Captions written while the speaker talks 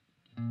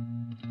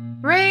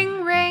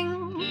Ring,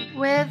 ring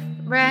with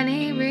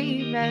Rennie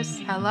Rivas.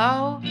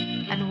 Hello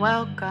and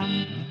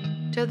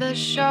welcome to the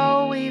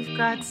show. We've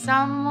got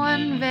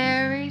someone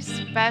very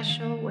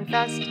special with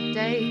us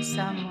today.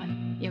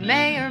 Someone you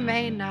may or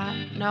may not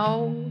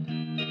know.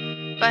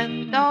 But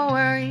don't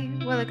worry,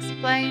 we'll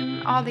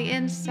explain all the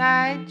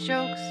inside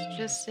jokes.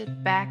 Just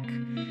sit back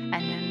and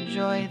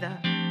enjoy the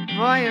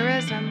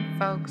voyeurism,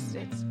 folks.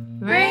 It's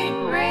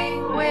Ring,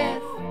 ring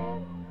with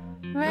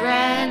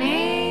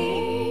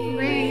Rennie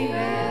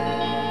Rivas.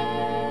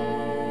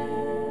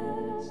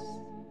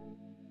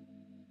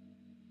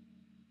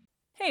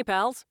 Hey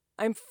pals,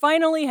 I'm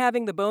finally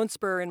having the bone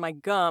spur in my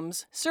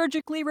gums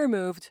surgically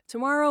removed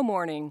tomorrow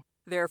morning.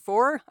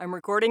 Therefore, I'm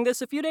recording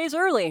this a few days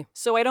early,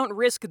 so I don't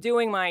risk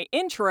doing my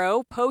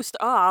intro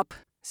post-op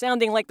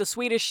sounding like the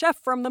Swedish chef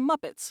from the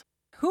Muppets.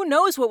 Who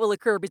knows what will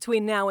occur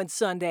between now and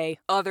Sunday,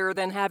 other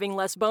than having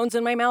less bones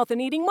in my mouth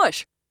and eating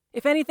mush?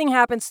 If anything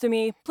happens to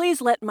me,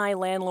 please let my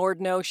landlord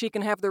know she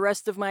can have the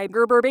rest of my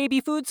Gerber baby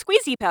food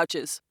squeezy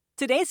pouches.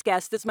 Today's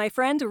guest is my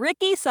friend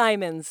Ricky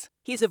Simons.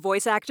 He's a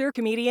voice actor,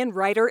 comedian,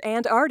 writer,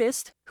 and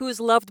artist who's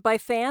loved by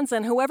fans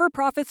and whoever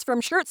profits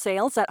from shirt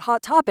sales at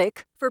Hot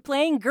Topic for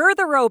playing Gur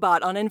the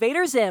Robot on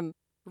Invader Zim.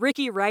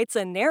 Ricky writes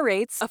and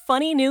narrates a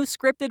funny new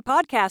scripted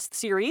podcast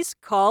series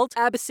called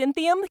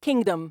Absinthium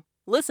Kingdom.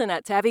 Listen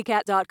at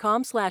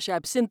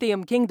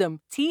tavicat.com/Absinthium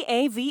Kingdom,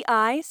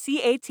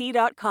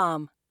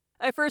 TAVICAT.com.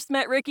 I first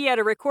met Ricky at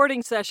a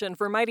recording session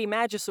for Mighty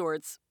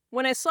Magiswords.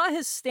 When I saw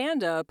his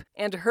stand-up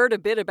and heard a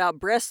bit about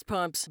breast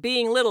pumps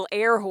being little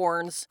air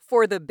horns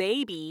for the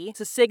baby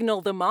to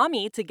signal the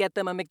mommy to get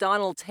them a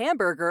McDonald's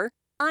hamburger,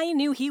 I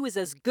knew he was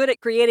as good at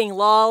creating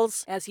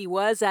lols as he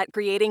was at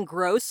creating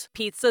gross,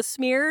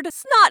 pizza-smeared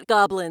snot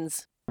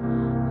goblins.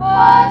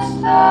 What's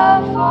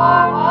the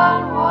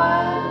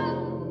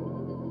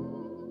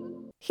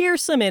 411?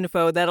 Here's some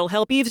info that'll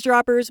help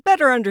eavesdroppers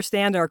better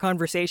understand our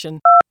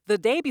conversation. The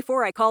day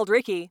before I called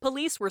Ricky,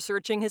 police were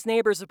searching his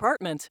neighbor's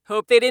apartment.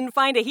 Hope they didn't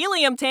find a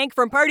helium tank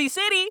from Party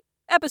City!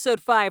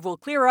 Episode 5 will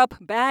clear up,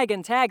 bag,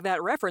 and tag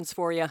that reference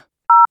for you.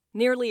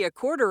 Nearly a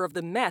quarter of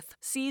the meth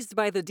seized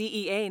by the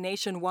DEA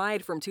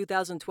nationwide from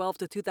 2012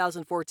 to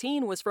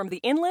 2014 was from the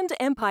Inland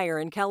Empire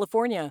in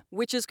California,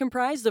 which is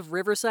comprised of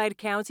Riverside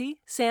County,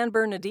 San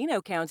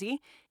Bernardino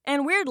County,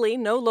 and weirdly,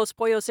 no Los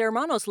Pollos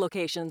Hermanos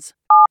locations.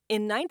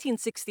 In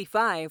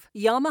 1965,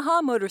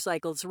 Yamaha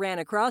Motorcycles ran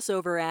a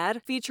crossover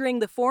ad featuring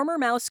the former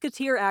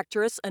Mouseketeer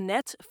actress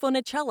Annette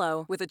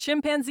Funicello with a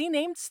chimpanzee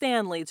named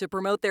Stanley to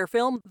promote their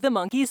film The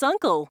Monkey's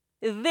Uncle.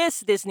 This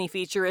Disney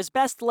feature is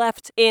best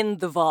left in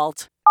the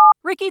vault.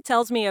 Ricky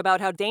tells me about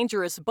how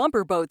dangerous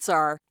bumper boats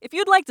are. If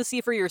you'd like to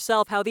see for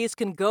yourself how these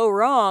can go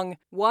wrong,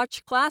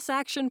 watch Class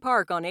Action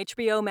Park on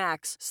HBO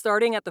Max,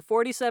 starting at the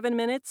 47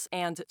 minutes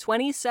and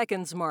 20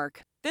 seconds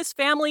mark. This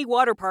family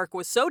water park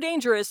was so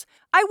dangerous,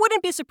 I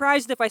wouldn't be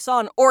surprised if I saw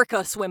an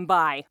orca swim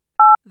by.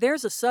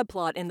 There's a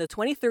subplot in the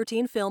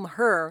 2013 film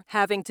Her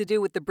having to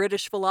do with the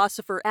British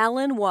philosopher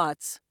Alan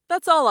Watts.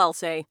 That's all I'll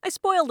say. I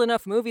spoiled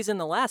enough movies in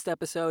the last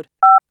episode.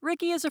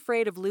 Ricky is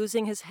afraid of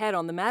losing his head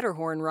on the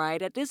Matterhorn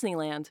ride at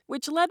Disneyland,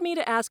 which led me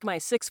to ask my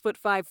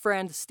 6'5"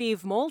 friend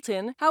Steve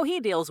Moulton how he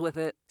deals with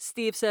it.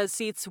 Steve says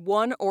seats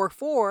 1 or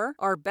 4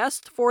 are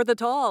best for the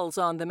talls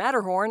on the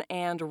Matterhorn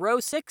and row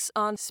 6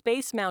 on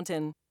Space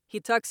Mountain. He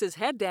tucks his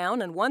head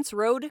down and once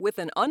rode with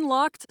an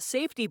unlocked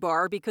safety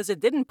bar because it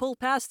didn't pull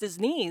past his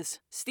knees.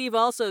 Steve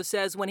also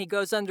says when he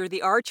goes under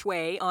the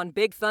archway on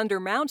Big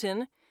Thunder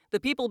Mountain, the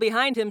people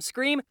behind him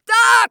scream,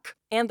 "Duck!"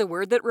 and the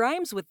word that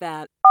rhymes with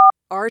that.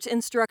 Art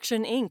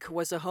Instruction Inc.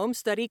 was a home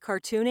study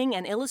cartooning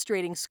and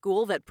illustrating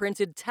school that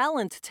printed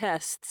talent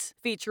tests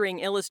featuring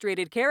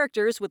illustrated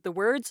characters with the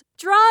words,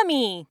 "Draw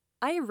me!"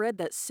 I read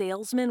that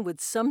salesmen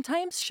would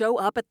sometimes show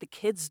up at the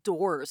kids'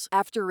 doors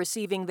after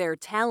receiving their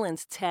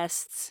talent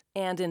tests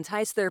and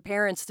entice their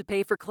parents to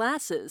pay for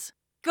classes.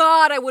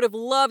 God, I would have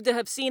loved to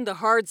have seen the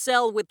hard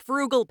sell with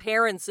frugal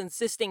parents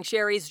insisting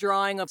Sherry's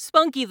drawing of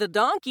Spunky the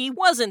Donkey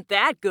wasn't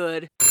that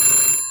good.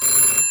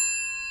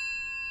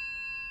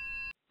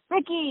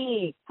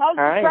 Ricky, how's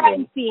the Hi.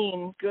 crime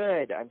scene?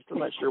 Good. I'm still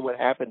not sure what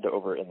happened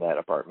over in that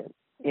apartment.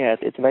 Yeah,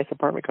 it's a nice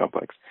apartment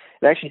complex.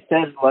 It actually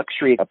says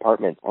luxury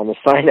apartment on the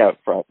sign out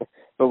front.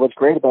 But what's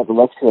great about the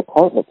luxury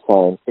apartment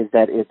sign is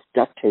that it's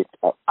duct taped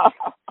up.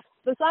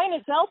 The sign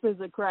itself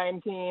is a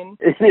crime scene.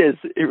 It is.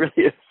 It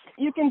really is.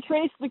 You can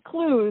trace the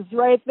clues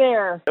right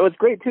there. And what's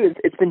great, too, is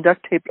it's been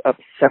duct taped up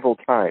several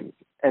times.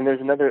 And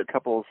there's another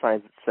couple of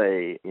signs that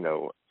say,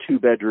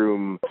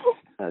 2-bedroom,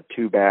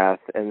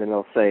 2-bath, and then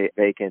they'll say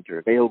vacant or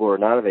available or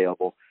not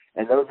available.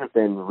 And those have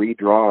been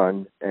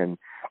redrawn. And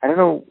I don't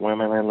know why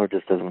my landlord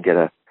just doesn't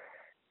get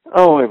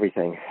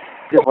everything.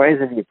 Why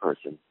isn't he a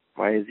person?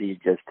 Why is he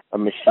just a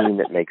machine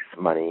that makes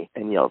money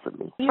and yells at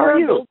me? How are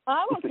you?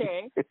 I'm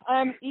okay.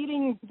 I'm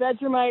eating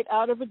Vegemite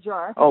out of a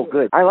jar. Oh,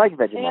 good. I like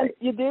Vegemite. And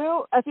you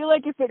do? I feel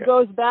like if it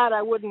goes bad,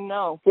 I wouldn't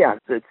know. Yeah,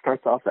 it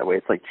starts off that way.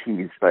 It's like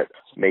cheese, but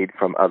made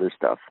from other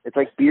stuff. It's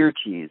like beer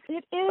cheese.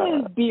 It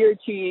is beer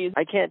cheese.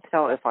 I can't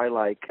tell if I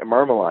like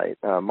Marmite.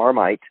 I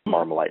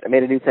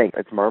made a new thing.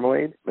 It's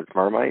marmalade, but it's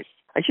Marmite.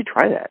 I should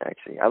try that,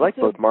 actually. I like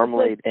both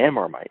marmalade and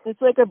Marmite.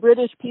 It's like a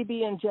British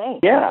PB&J.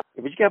 Yeah,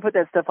 but you got to put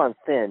that stuff on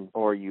thin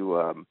or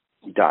you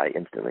die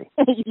instantly.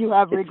 You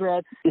have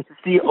regrets. It's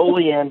the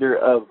oleander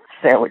of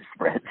sandwich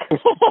spreads.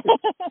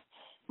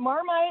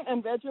 Marmite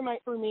and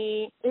Vegemite for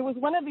me, it was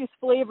one of these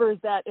flavors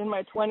that in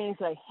my 20s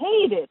I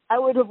hated. I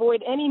would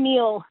avoid any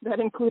meal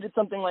that included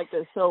something like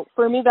this. So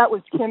for me, that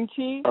was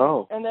kimchi.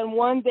 Oh. And then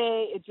one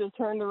day it just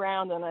turned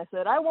around and I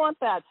said, I want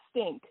that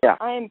stink. Yeah.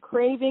 I am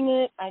craving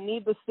it. I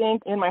need the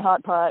stink in my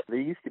hot pot. There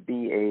used to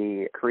be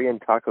a Korean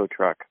taco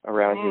truck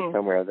around here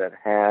somewhere that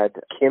had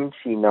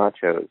kimchi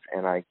nachos,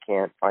 and I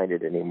can't find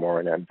it anymore,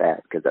 and I'm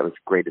bad because that was the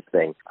greatest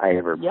thing I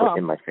ever put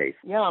in my face.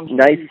 Yum.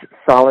 Nice,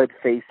 solid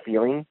face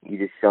feeling. You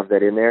just shove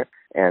that in there,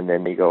 and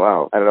then you go,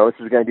 oh, I don't know what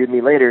this is going to do to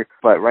me later,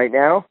 but right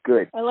now,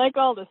 good. I like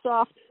all the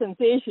soft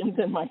sensations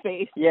in my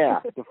face. Yeah,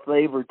 the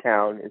flavor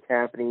town is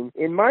happening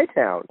in my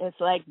town. It's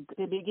like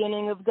the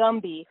beginning of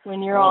Gumby,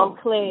 when you're all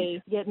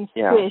clay, getting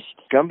squished.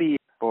 Gumby,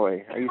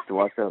 boy, I used to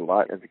watch that a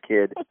lot as a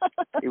kid.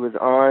 It was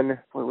on,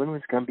 when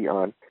was Gumby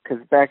on?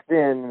 Because back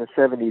then, in the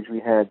 70s, we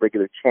had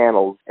regular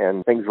channels,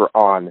 and things were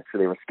on, so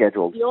they were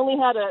scheduled. You only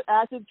had an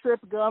Acid Trip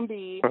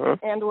Gumby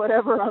and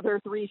whatever other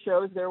 3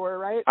 shows there were,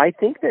 right? I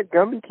think that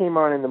Gumby came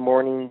on in the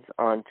mornings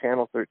on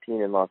Channel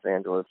 13 in Los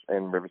Angeles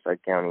and Riverside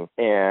County,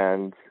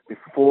 and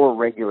before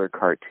regular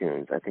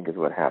cartoons, I think is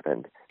what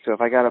happened. So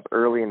if I got up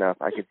early enough,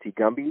 I could see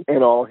Gumby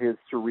and all his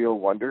surreal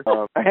wonder.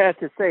 I have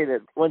to say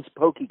that once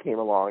Pokey came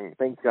along,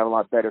 things got a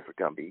lot better for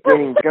Gumby. I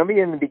mean,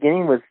 Gumby in the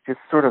beginning was just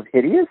sort of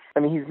hideous.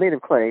 I mean, he's made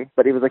of clay,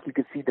 but it was like you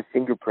could see the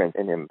fingerprint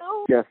in him.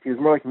 Yes, he was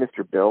more like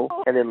Mr. Bill.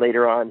 And then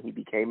later on, he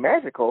became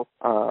magical.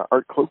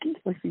 Art Clokey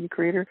was the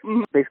creator.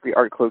 Basically,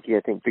 Art Clokey, I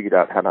think, figured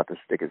out how not to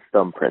stick his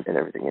thumbprint in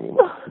everything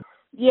anymore.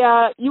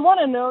 Yeah, you want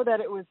to know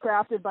that it was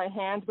crafted by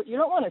hand, but you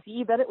don't want to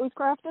see that it was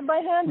crafted by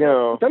hand.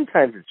 No,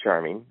 sometimes it's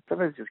charming.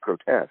 Sometimes it's just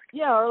grotesque.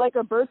 Yeah, or like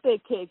a birthday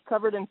cake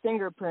covered in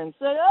fingerprints.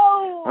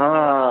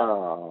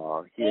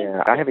 Oh,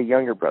 yeah. I have a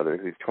younger brother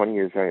who's 20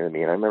 years younger than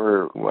me, and I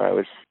remember when I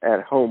was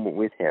at home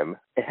with him,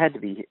 it had to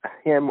be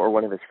him or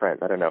one of his friends.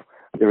 I don't know.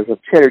 There was a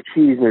cheddar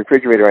cheese in the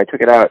refrigerator. I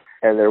took it out,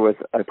 and there was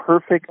a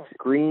perfect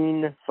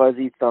green,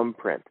 fuzzy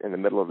thumbprint in the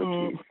middle of the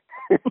cheese.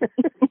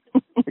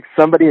 Like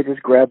somebody had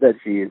just grabbed that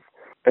cheese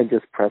and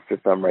just pressed their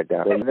thumb right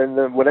down. And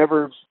then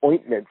whatever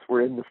ointments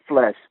were in the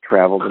flesh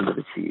traveled into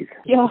the cheese.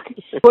 Yuck.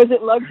 Was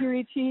it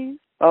luxury cheese?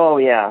 Oh,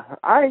 yeah.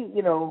 I,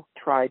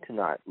 try to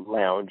not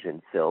lounge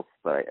in filth,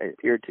 but I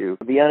appear to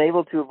be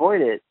unable to avoid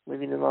it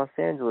living in Los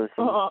Angeles.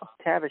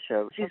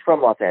 Tavisha, she's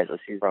from Los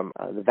Angeles. She's from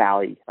the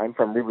Valley. I'm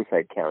from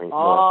Riverside County.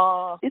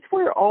 It's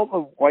where all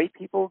the white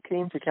people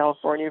came to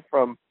California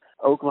from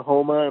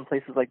Oklahoma and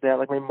places like that.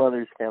 Like my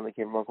mother's family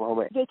came from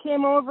Oklahoma. They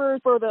came over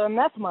for the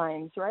meth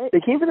mines, right?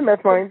 They came for the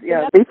meth mines,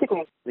 yeah.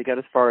 Basically, they got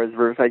as far as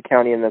Riverside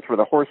County, and that's where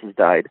the horses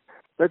died.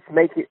 Let's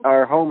make it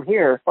our home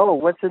here. Oh,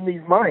 what's in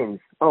these mines?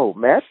 Oh,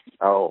 meth?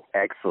 Oh,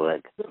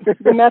 excellent.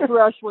 The meth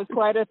rush was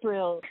quite a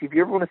thrill. If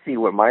you ever want to see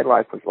what my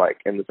life was like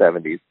in the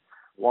 70s,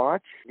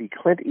 watch the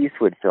Clint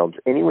Eastwood films,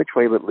 Any Which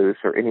Way But Loose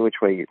or Any Which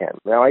Way You Can.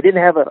 Now, I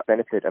didn't have a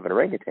benefit of an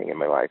orangutan in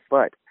my life,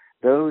 but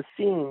those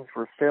scenes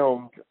were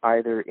filmed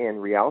either in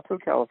Rialto,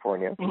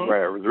 California,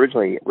 where I was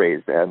originally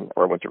raised in,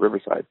 or went to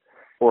Riverside,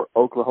 or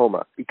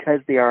Oklahoma, because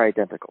they are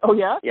identical. Oh,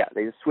 yeah? Yeah,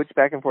 they just switch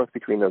back and forth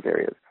between those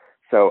areas.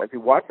 So if you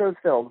watch those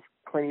films,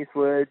 Clint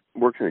Eastwood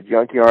works in a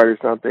junkyard or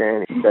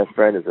something. His best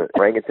friend is an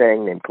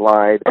orangutan named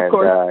Clyde,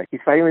 and he's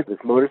fighting with this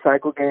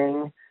motorcycle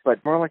gang,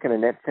 but more like an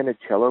Annette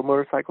Funicello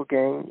motorcycle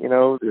gang.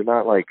 They're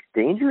not like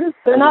dangerous.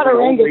 They're not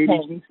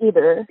orangutans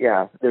either.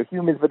 Yeah, they're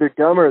humans, but they're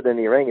dumber than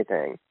the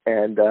orangutan.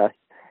 And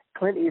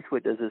Clint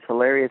Eastwood does this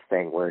hilarious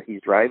thing where he's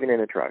driving in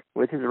a truck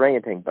with his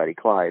orangutan buddy,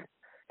 Clyde,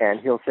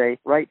 and he'll say,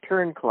 "Right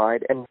turn,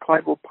 Clyde," and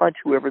Clyde will punch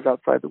whoever's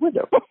outside the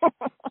window.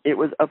 It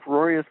was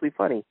uproariously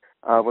funny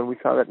when we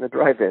saw that in the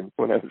drive-in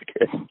when I was a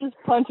kid. Just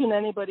punching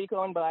anybody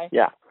going by.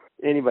 Yeah,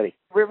 anybody.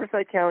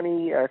 Riverside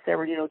County, San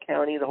Bernardino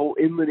County, the whole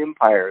Inland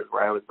Empire is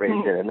where I was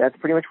raised in, and that's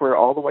pretty much where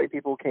all the white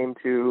people came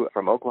to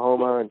from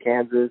Oklahoma and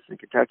Kansas and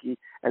Kentucky,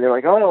 and they're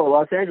like, oh,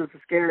 Los Angeles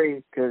is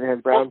scary because it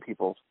has brown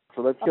people,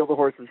 so let's kill the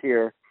horses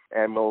here,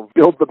 and we'll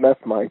build the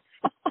meth mines.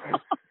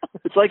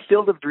 It's like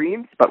Field of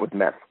Dreams, but with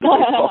meth.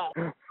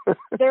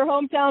 Their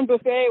hometown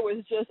buffet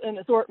was just an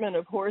assortment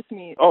of horse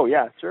meat. Oh,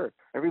 yeah, sure.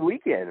 Every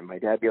weekend, and my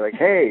dad would be like,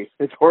 hey,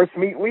 it's horse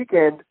meat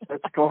weekend.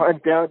 Let's go on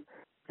down.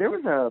 There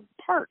was a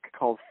park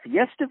called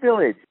Fiesta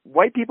Village.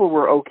 White people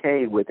were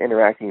okay with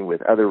interacting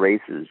with other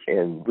races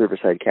in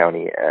Riverside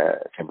County,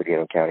 San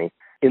Bernardino County,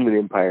 Inland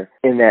Empire,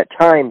 in that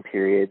time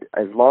period,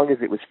 as long as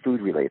it was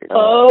food-related.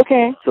 Oh,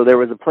 okay. So there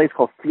was a place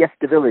called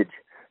Fiesta Village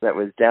that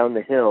was down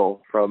the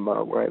hill from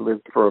where I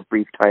lived for a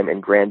brief time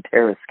in Grand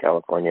Terrace,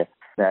 California.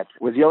 That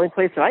was the only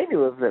place that I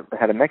knew of that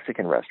had a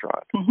Mexican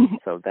restaurant.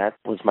 So that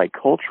was my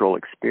cultural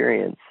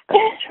experience as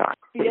a child.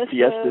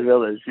 Fiesta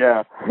Village,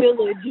 yeah.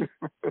 Village.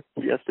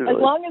 Fiesta Village.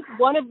 As long as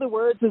one of the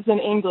words is in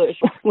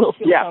English, we'll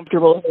feel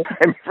comfortable.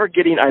 I'm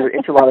forgetting either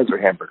enchiladas or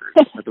hamburgers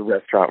at the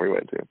restaurant we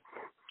went to.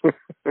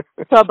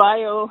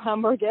 Caballo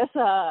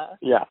hamburguesa.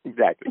 Yeah,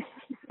 exactly.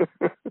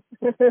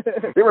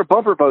 There were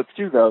bumper boats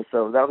too, though,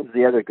 so that was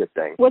the other good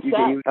thing. What's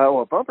that?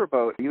 A bumper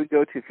boat, you would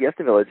go to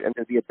Fiesta Village and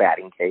there'd be a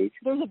batting cage.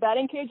 There's a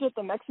batting cage at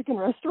the Mexican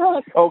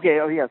restaurant? Okay,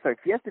 sorry.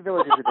 Fiesta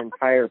Village is an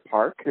entire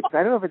park.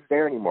 I don't know if it's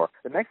there anymore.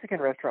 The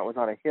Mexican restaurant was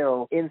on a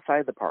hill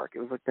inside the park. It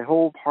was like the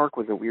whole park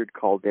was a weird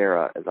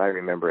caldera, as I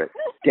remember it.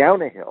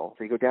 Down a hill.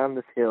 So you go down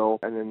this hill,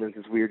 and then there's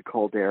this weird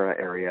caldera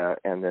area,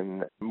 and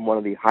then one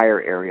of the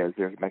higher areas,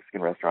 there's a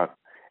Mexican restaurant.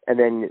 And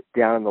then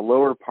down in the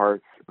lower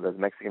parts, the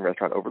Mexican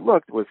restaurant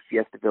overlooked was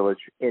Fiesta Village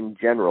in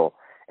general.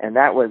 And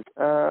that was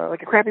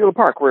like a crappy little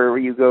park where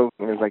you go,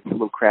 and there's like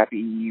little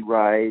crappy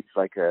rides,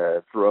 like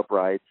throw-up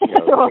rides.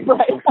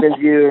 Thing spins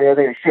you, and the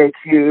other thing shakes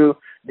you,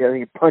 the other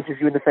thing punches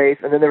you in the face.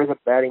 And then there was a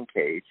batting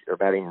cage, or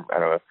batting, I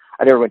don't know.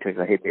 I never went to it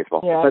because I hate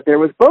baseball. Yeah. But there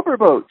was bumper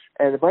boats,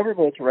 and the bumper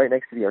boats were right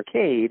next to the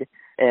arcade.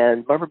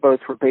 And bumper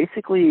boats were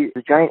basically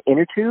a giant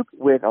inner tube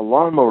with a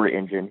lawnmower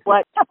engine.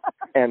 What?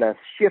 And a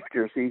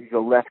shifter so you could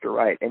go left or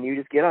right. And you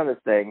just get on this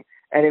thing,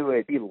 and it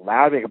would be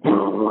loud,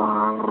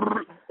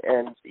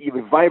 and you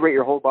would vibrate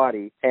your whole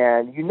body.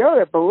 And you know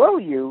that below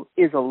you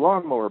is a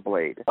lawnmower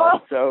blade.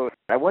 So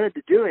I wanted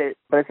to do it,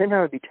 but at the same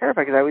time I'd be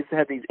terrified because I always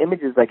had these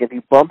images like if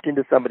you bumped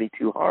into somebody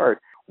too hard,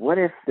 what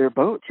if their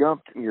boat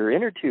jumped your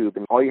inner tube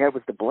and all you had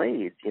was the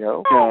blades, you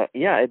know?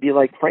 Yeah, it'd be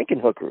like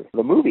Frankenhooker,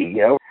 the movie,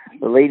 you know?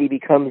 The lady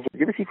becomes... Did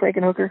you ever see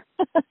Frankenhooker?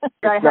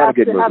 I have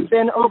to have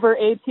been over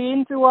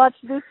 18 to watch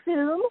this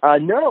film?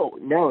 No,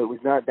 it was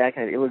not that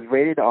kind of... It was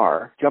rated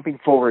R. Jumping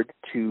forward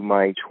to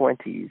my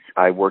 20s,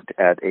 I worked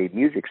at a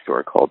music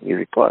store called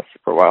Music Plus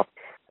for a while.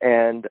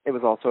 And it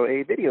was also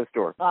a video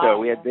store. So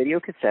we had video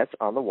cassettes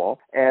on the wall,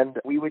 and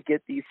we would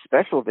get these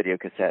special video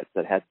cassettes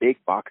that had big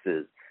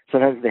boxes.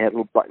 Sometimes they had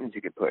little buttons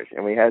you could push.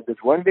 And we had this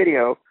one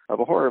video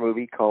of a horror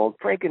movie called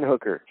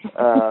Frankenhooker.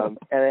 And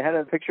it had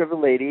a picture of a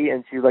lady,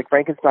 and she's like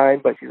Frankenstein,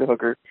 but she's a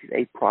hooker. She's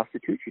a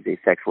prostitute. She's a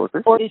sex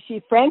worker. Or is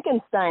she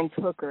Frankenstein's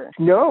hooker?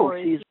 No,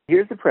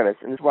 here's the premise,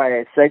 and this is why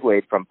I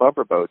segued from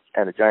bumper boats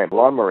and a giant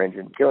lawnmower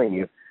engine killing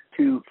you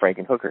to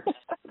Frankenhooker.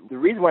 The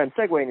reason why I'm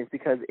segueing is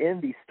because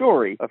in the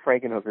story of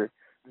Frankenhooker,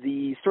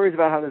 the story is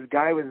about how this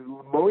guy was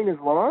mowing his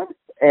lawn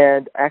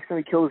and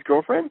accidentally killed his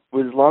girlfriend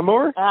with his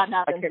lawnmower. I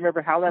can't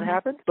remember how that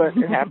happened, but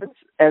it happens.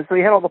 And so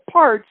he had all the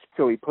parts,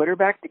 so he put her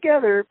back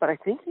together, but I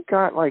think he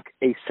got like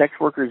a sex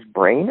worker's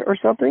brain or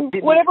something.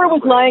 Whatever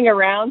was lying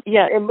around.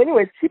 Yeah, and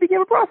anyways, she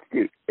became a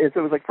prostitute. And so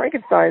it was like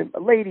Frankenstein,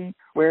 a lady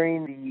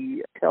wearing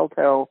the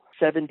telltale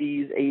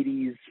 70s,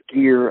 80s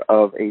gear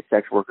of a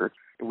sex worker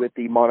with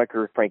the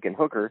moniker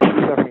Frankenhooker.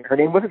 So her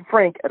name wasn't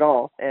Frank at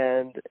all,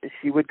 and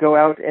she would go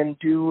out and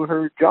do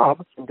her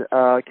job and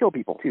kill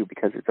people, too,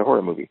 because it's a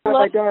horror movie.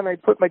 I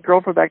put my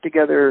girlfriend back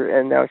together,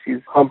 and now she's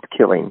hump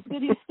killing.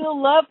 Did he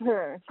still love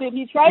her? Did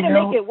he try to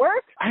make it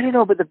work? I don't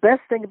know, but the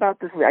best thing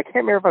about this movie, I can't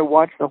remember if I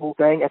watched the whole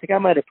thing. I think I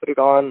might have put it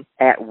on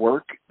at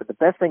work, but the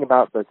best thing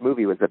about this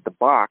movie was that the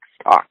box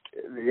talked.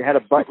 It had a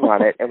button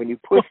on it, and when you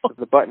pushed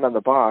the button on the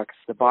box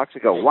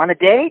would go, "Want a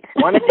date?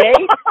 Want a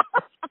date?"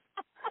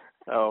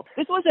 So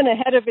this wasn't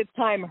ahead of its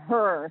time.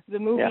 Her, the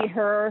movie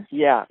Her,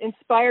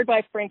 inspired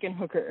by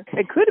Frankenhooker.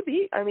 It could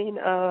be. I mean,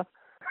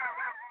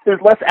 there's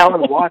less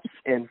Alan Watts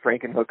in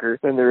Frankenhooker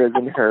than there is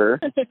in Her.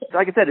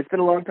 Like I said, it's been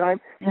a long time.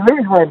 The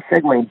reason why I'm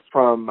segueing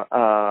from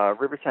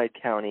Riverside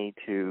County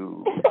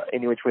to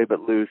Any Which Way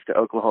But Loose to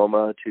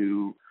Oklahoma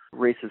to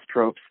racist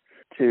tropes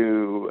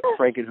to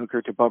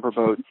Frankenhooker to bumper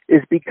boats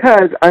is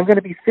because I'm going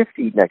to be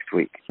 50 next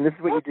week. And this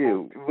is what you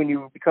do. When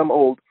you become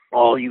old,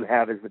 all you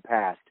have is the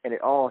past, and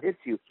it all hits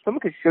you. Someone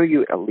could show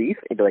you a leaf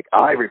and be like,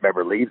 I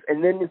remember leaves,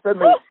 and then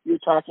suddenly you're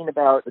talking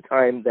about the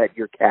time that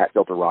your cat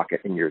built a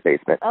rocket in your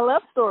basement. I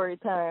love story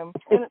time.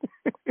 And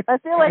I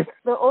feel like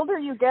the older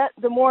you get,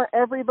 the more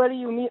everybody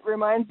you meet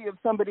reminds you of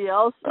somebody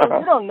else.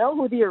 You don't know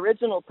who the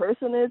original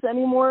person is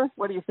anymore.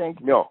 What do you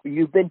think? No,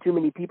 you've been too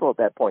many people at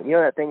that point. You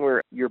know that thing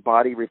where your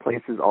body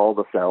replaces all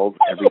the cells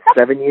every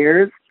 7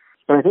 years?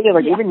 But I think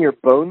even your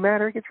bone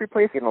matter gets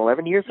replaced in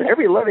 11 years. So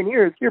every 11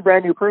 years, you're a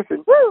brand new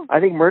person. Woo! I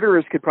think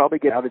murderers could probably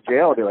get out of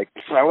jail and be like,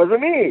 that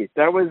wasn't me.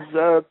 That was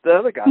the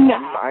other guy. No.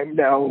 I'm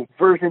now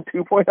version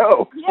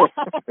 2.0. Yeah.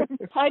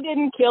 I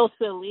didn't kill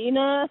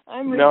Selena.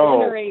 I'm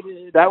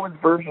regenerated. That was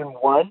version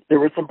 1. There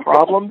were some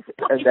problems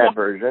in that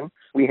version.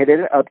 We hit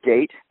an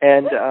update,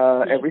 and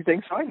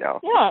everything's fine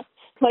now. Yeah.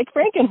 Like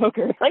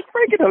Frankenhooker.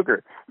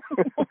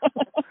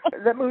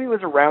 That movie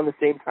was around the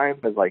same time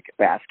as like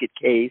Basket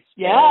Case.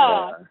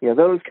 Yeah. And,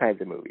 those kinds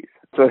of movies.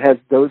 So it has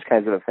those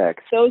kinds of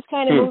effects. Those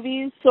kind of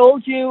movies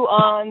sold you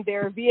on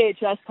their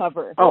VHS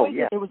cover.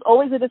 It was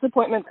always a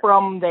disappointment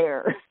from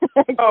there.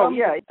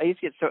 Yeah. I used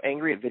to get so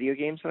angry at video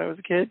games when I was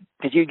a kid.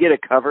 Because you'd get a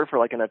cover for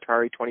like an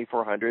Atari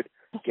 2400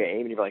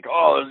 game, and you'd be like,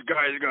 oh, this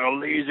guy's got a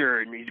laser,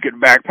 and he's got a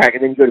backpack,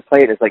 and then you go to play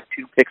it, and it's like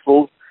 2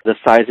 pixels the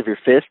size of your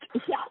fist.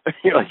 Yeah.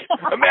 You're like,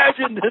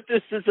 imagine that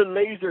this is a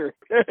laser.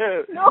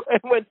 No. I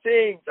want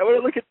things. I want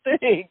to look at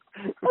things.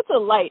 That's a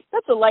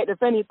light,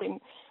 if anything.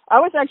 I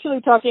was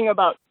actually talking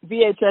about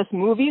VHS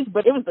movies,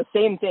 but it was the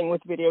same thing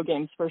with video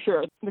games for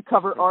sure. The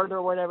cover art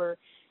or whatever.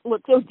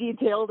 looked so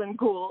detailed and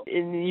cool.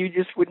 And you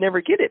just would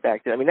never get it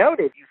back then. I mean,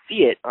 nowadays you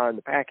see it on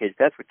the package.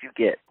 That's what you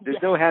get. There's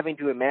no having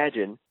to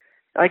imagine.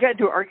 I got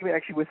into an argument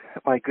actually with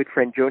my good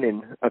friend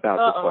Jonan about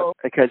this one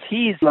because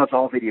he loves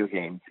all video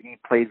games. He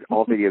plays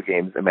all video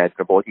games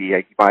imaginable. He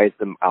buys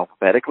them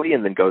alphabetically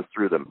and then goes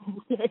through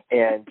them.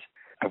 And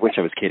I wish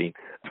I was kidding.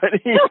 But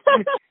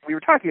we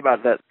were talking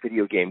about that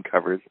video game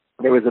covers.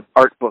 There was an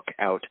art book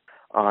out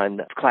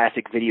on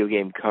classic video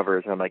game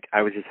covers, and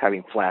I was just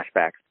having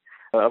flashbacks.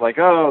 I'm like,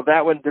 oh,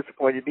 that one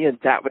disappointed me, and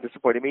that one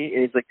disappointed me.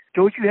 And he's like,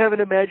 don't you have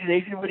an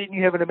imagination? Why didn't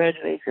you have an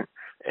imagination?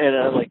 And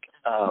I'm like,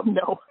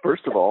 no.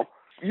 First of all,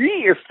 you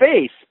eat your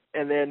face.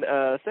 And then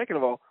second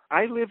of all,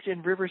 I lived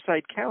in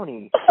Riverside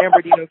County, San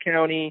Bernardino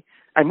County.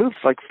 I moved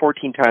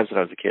 14 times when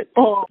I was a kid.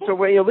 Oh. So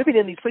when living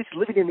in these places,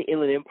 living in the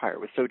Inland Empire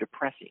was so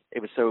depressing.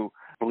 It was so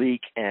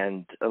bleak,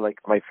 and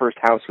my first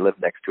house, we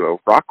lived next to a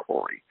rock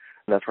quarry,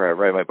 and that's where I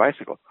ride my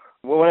bicycle.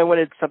 Well, when I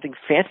wanted something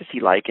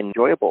fantasy-like and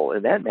enjoyable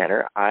in that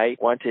manner, I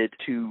wanted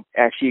to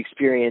actually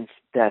experience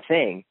that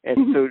thing.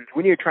 And so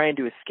when you're trying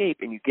to escape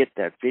and you get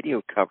that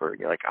video cover, and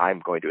you're like,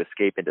 I'm going to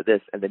escape into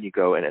this, and then you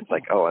go and it's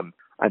like, oh,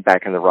 I'm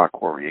back in the rock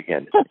quarry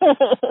again.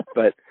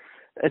 But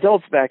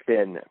adults back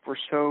then were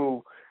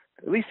so,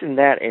 at least in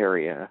that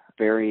area,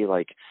 very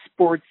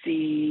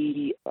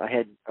sportsy. I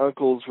had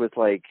uncles with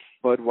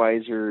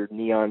Budweiser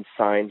neon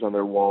signs on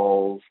their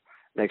walls.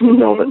 Next to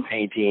velvet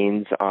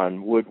paintings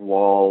on wood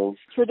walls.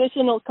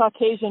 Traditional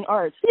Caucasian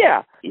art.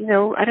 Yeah.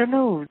 I don't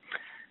know.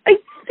 I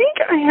think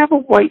I have a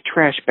white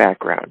trash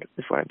background,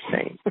 is what I'm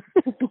saying.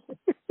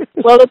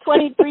 Well, the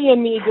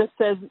 23andMe just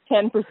says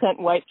 10%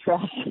 white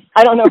trash.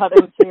 I don't know how they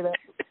would say that.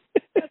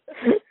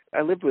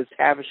 I lived with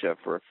Tavisha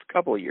for a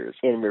couple of years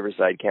in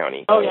Riverside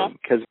County. Oh, yeah?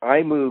 Because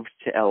I moved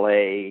to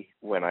L.A.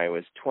 when I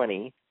was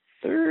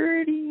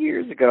 30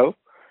 years ago,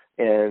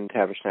 and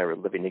Tavisha and I were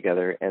living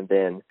together, and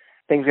then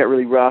things got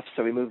really rough,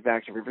 so we moved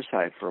back to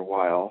Riverside for a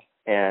while,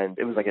 and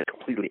it was like a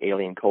completely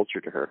alien culture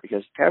to her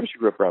because Tavisha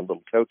grew up around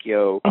Little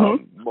Tokyo,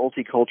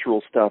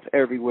 multicultural stuff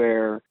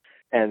everywhere,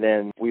 and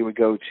then we would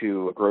go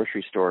to a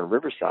grocery store in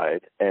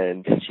Riverside,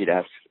 and she'd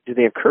ask, do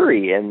they have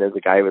curry? And then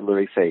the guy would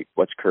literally say,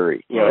 what's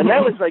curry? And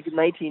that was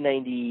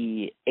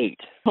 1998.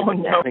 Oh,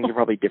 no. Things are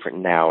probably different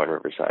now in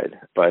Riverside,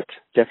 but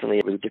definitely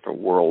it was a different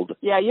world.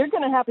 Yeah, you're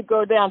going to have to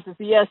go down to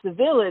Fiesta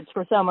Village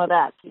for some of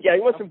that. Yeah,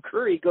 you want some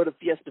curry, go to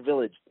Fiesta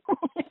Village.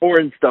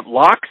 Foreign stuff.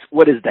 Lox?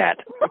 What is that?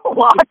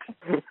 Lox?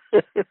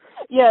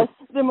 Yes,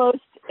 the most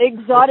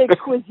exotic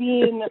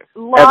cuisine,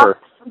 Lox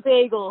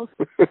bagels.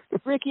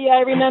 Ricky,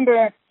 I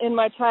remember in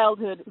my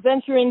childhood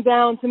venturing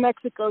down to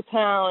Mexico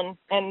Town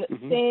and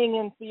staying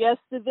in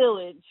Fiesta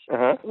Village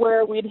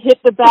where we'd hit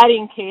the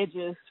batting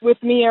cages with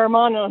mi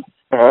hermanos.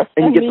 And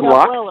you get some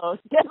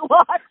lox? Get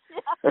lox,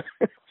 yeah.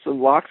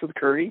 Some lox with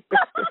curry?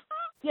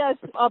 Yes,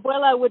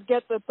 Abuela would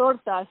get the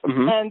tortas,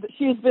 and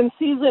she's been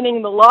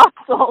seasoning the lox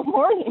all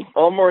morning.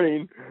 All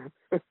morning.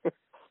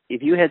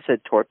 If you had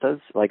said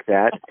tortas like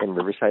that in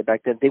Riverside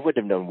back then, they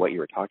wouldn't have known what you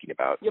were talking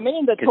about. You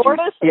mean the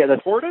tortas? Yeah,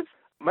 the tortas.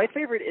 My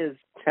favorite is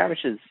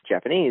Tavisha's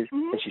Japanese,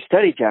 and she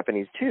studied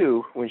Japanese,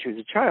 too, when she was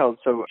a child,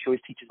 so she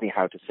always teaches me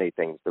how to say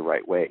things the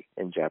right way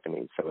in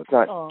Japanese. So it's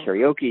not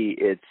karaoke,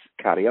 it's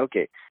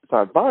karaoke. It's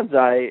not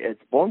bonsai,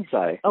 it's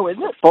bonsai. Oh, is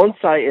it?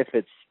 Bonsai if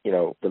it's,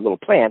 the little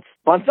plants.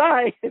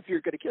 Bonsai if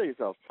you're going to kill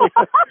yourself.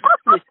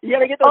 You got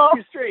to get those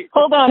two straight.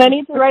 Hold on, I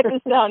need to write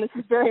this down. This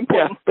is very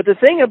important. Yeah. But the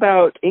thing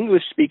about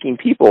English-speaking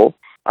people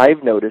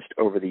I've noticed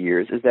over the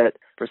years is that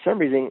for some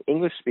reason,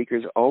 English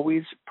speakers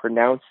always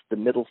pronounce the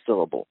middle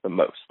syllable the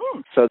most.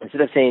 So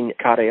instead of saying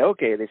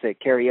karaoke, they say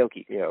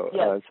karaoke.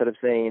 Instead of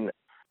saying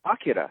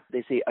Akira,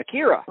 they say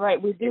Akira.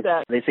 Right, we do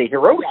that. They say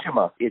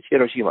Hiroshima. It's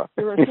Hiroshima.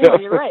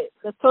 Hiroshima, you're right.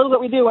 That's totally what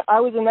we do. I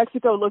was in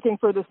Mexico looking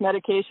for this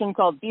medication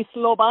called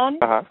Bisloban.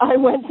 I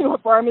went to a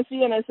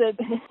pharmacy and I said,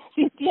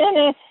 si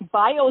tiene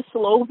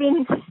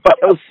Biosloven.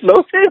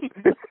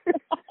 Biosloven?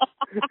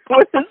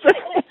 What is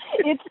that?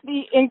 It's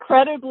the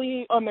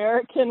incredibly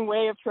American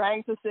way of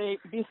trying to say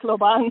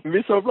Bisloban.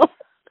 Bisloban?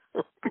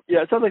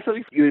 Yeah, it sounds like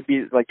something you would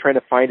be trying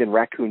to find in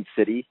Raccoon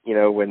City,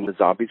 when the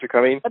zombies are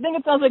coming. I think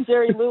it sounds like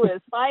Jerry Lewis.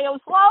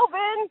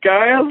 Biosloven!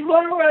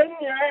 Biosloven,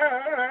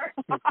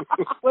 yeah!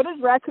 What is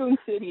Raccoon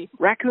City?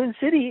 Raccoon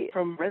City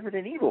from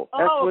Resident Evil.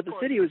 That's what the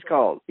city was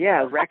called.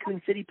 Yeah,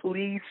 Raccoon City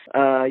Police.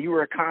 You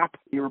were a cop.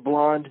 You were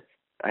blonde.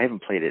 I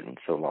haven't played it in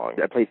so long.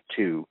 I played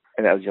 2.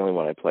 And that was the only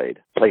one I played.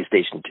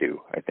 PlayStation 2,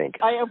 I think.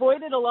 I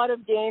avoided a lot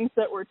of games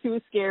that were too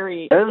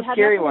scary. That was a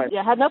scary one. Yeah,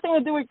 it had nothing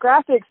to do with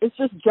graphics. It's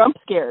just jump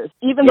scares.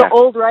 Even the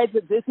old rides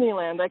at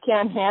Disneyland, I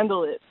can't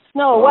handle it.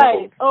 Snow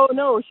White. Oh,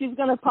 no, she's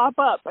going to pop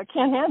up. I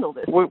can't handle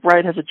this. What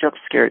ride has a jump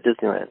scare at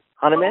Disneyland?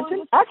 Haunted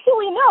Mansion?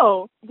 Actually,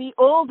 no. The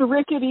old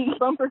rickety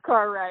bumper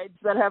car rides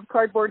that have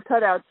cardboard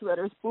cutouts that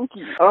are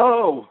spooky.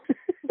 Oh.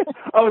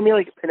 Oh, you mean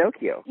like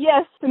Pinocchio?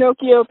 Yes,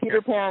 Pinocchio,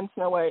 Peter Pan,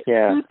 Snow White.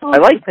 Yeah. I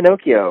like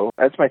Pinocchio.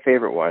 That's my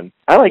favorite one.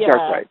 I like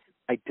dark rides.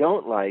 I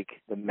don't like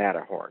the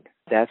Matterhorn.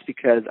 That's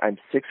because I'm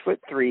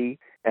 6'3",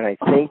 and I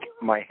think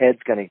my head's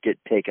going to get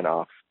taken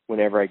off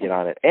whenever I get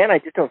on it. And I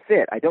just don't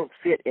fit. I don't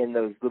fit in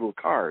those little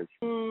cars.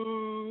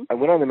 I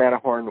went on the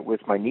Matterhorn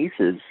with my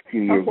nieces a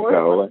few years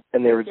ago,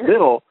 and they were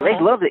little. They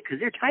loved it because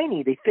they're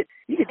tiny. They fit.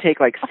 You could take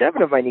like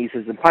 7 of my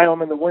nieces and pile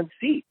them in the one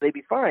seat. They'd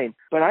be fine.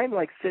 But I'm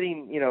like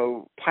sitting,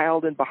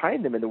 piled in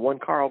behind them in the one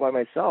car all by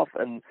myself,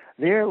 and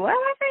they're laughing.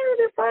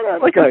 They're fine.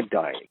 I'm like, I'm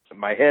dying.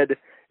 My head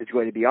is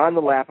going to be on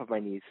the lap of my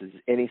nieces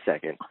any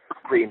second.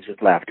 Screams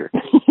with laughter.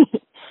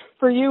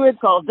 For you, it's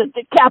called the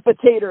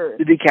Decapitator.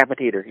 The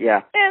Decapitator,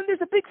 yeah. And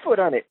there's a Bigfoot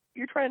on it.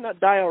 You're trying not to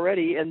die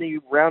already, and then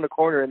you round a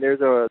corner, and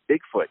there's a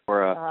Bigfoot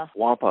or a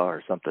Wampa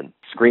or something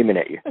screaming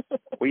at you.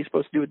 What are you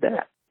supposed to do with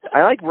that?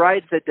 I like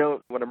rides that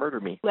don't want to murder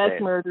me. Less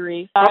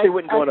murdery. Probably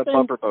wouldn't go on a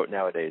bumper boat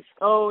nowadays.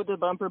 Oh, the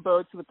bumper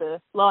boats with the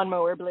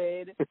lawnmower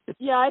blade.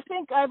 Yeah, I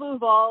think I've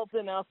evolved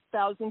enough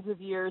thousands of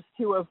years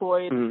to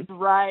avoid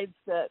rides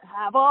that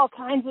have all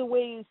kinds of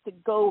ways to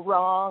go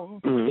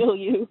wrong, kill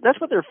you. That's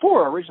what they're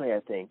for originally, I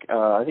think.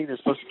 I think they're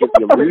supposed to give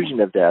the illusion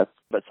of death,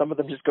 but some of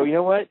them just go, you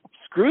know what?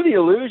 Screw the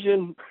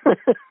illusion.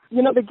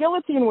 The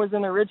guillotine was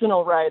an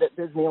original ride at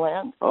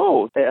Disneyland.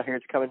 Oh, I hear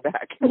it's coming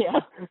back. Yeah.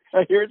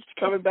 I hear it's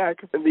coming back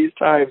in these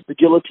times. The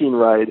guillotine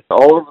ride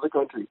all over the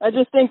country. I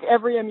just think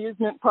every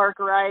amusement park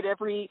ride,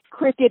 every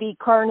crickety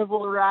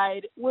carnival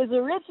ride was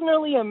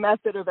originally a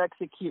method of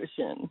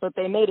execution, but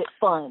they made it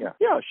fun.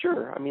 Yeah,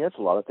 sure. I mean, that's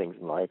a lot of things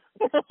in life.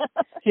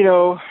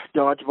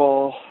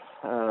 Dodgeball.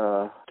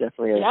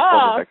 Definitely a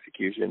form of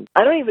execution.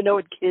 I don't even know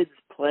what kids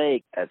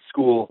play at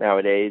school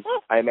nowadays.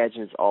 I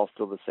imagine it's all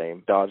still the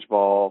same.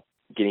 Dodgeball,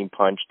 getting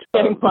punched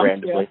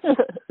randomly. Yeah.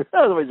 That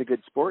was always a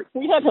good sport.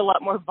 We had a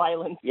lot more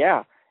violence.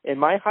 Yeah. In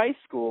my high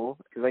school,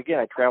 because again,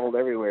 I traveled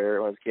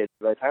everywhere when I was a kid,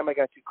 by the time I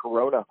got to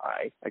Corona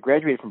High, I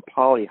graduated from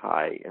Poly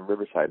High in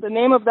Riverside. The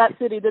name of that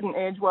city didn't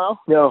age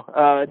well. No,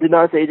 it did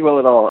not age well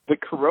at all.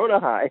 But Corona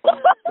High,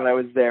 when I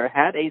was there,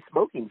 had a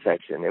smoking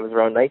section. It was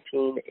around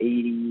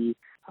 1980,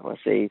 I want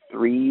to say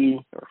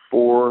 3 or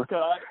 4.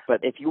 God.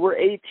 But if you were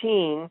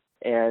 18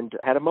 and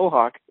had a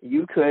mohawk,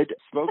 you could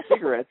smoke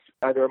cigarettes,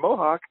 either a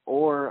mohawk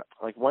or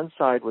like one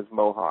side was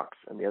Mohawks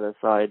and the other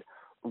side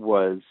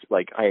was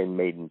like Iron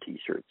Maiden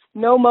t-shirts.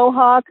 No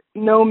mohawk,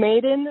 no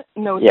Maiden,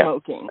 no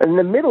smoking. In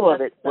the middle of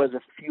it was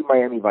a few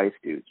Miami Vice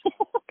dudes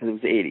because it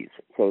was the 80s.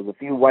 So it was a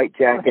few white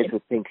jackets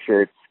with pink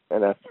shirts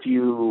and a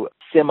few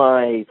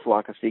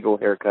semi-flock of seagull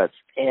haircuts.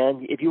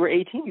 And if you were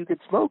 18, you could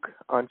smoke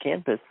on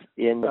campus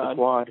in the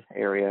quad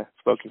area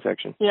smoking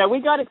section. Yeah,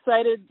 we got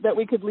excited that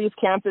we could leave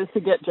campus to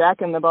get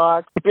Jack in the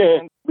Box.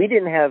 We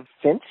didn't have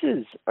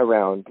fences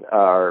around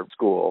our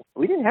school.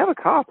 We didn't have a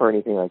cop or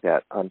anything like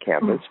that on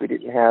campus. We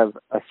didn't have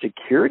a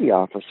security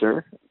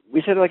officer.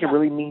 We had like a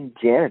really mean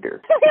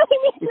janitor.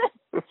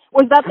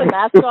 Was that the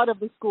mascot of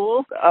the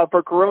school?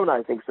 For Corona,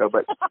 I think so.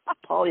 But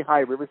Poly High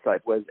Riverside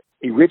was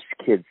a rich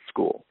kid's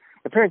school.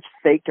 My parents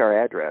faked our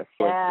address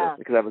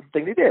because that was the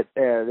thing they did.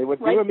 They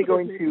would me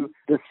going to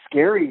the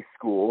scary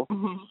school,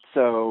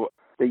 so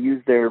they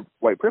used their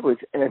white privilege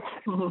and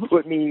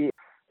put me.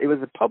 It was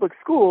a public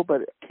school,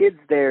 but kids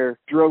there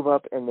drove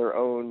up in their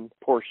own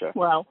Porsche.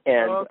 Wow.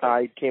 And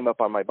I came up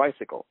on my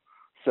bicycle.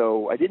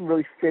 So I didn't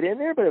really fit in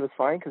there, but it was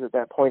fine because at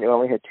that point I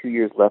only had 2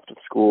 years left of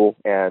school,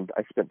 and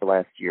I spent the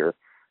last year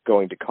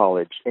going to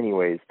college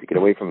anyways to get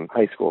away from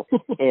high school.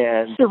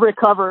 And to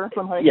recover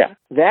from high school. Yeah.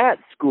 That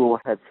school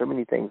had so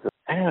many things.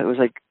 I don't know, it was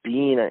like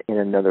being in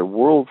another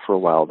world for a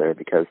while there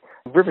because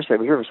Riverside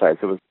was Riverside,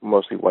 so it was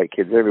mostly white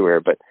kids everywhere,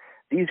 but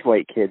these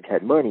white kids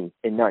had money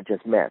and not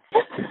just meth.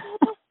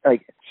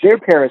 Like, their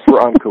parents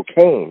were on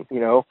cocaine,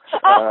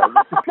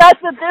 That's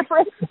the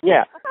difference.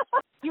 Yeah.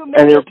 You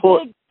made it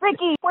big.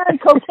 Ricky, we're in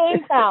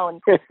Cocaine Town.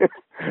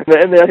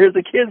 And here's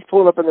the kids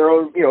pulling up in their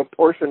own,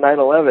 Porsche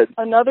 911.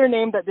 Another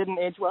name that didn't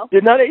age well.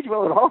 Did not age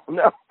well at all,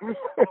 no.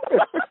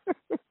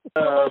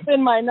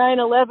 In my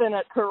 911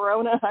 at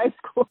Corona High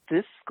School.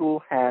 This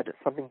school had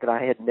something that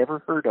I had never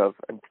heard of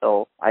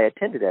until I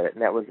attended at it,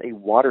 and that was a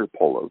water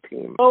polo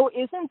team. Oh,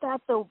 isn't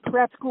that the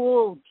prep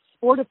school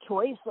sport of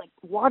choice, like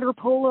water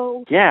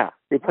polo? Yeah,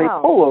 they play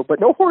polo,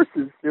 but no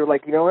horses. They're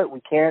like, you know what, we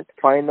can't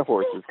find the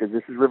horses because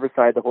this is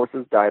Riverside. The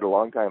horses died a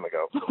long time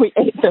ago. We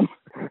ate them.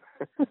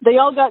 They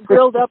all got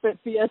grilled up at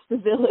Fiesta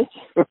Village.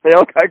 They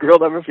all got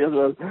grilled up at Fiesta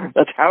Village.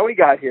 That's how we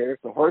got here.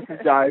 The horses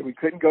died. We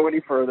couldn't go any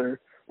further.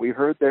 We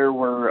heard there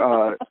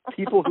were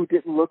people who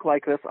didn't look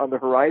like us on the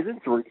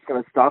horizon, so we're just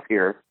going to stop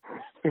here.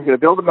 We're going to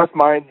build enough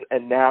mines,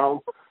 and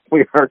now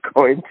we are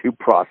going to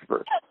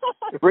prosper.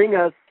 Bring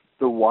us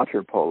the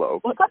water polo.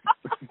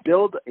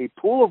 Build a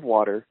pool of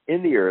water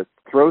in the earth,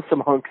 throw some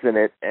hunks in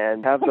it,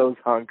 and have those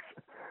hunks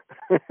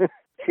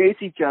chase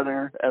each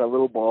other at a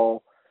little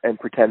ball and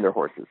pretend they're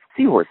horses.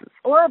 Seahorses.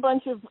 Or a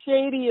bunch of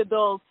shady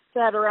adults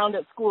sat around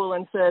at school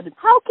and said,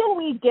 how can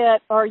we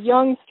get our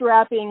young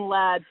strapping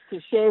lads to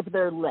shave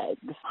their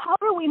legs? How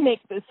do we make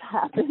this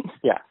happen?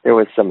 Yeah, there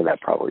was some of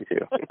that probably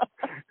too.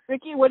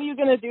 Ricky, what are you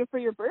going to do for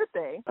your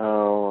birthday?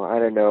 Oh, I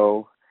don't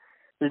know.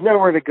 There's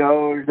nowhere to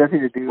go. There's nothing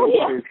to do.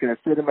 Yeah. I'm just going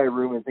to sit in my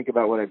room and think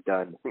about what I've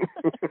done.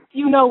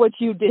 You know what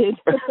you did.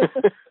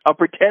 I'll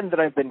pretend that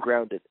I've been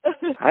grounded.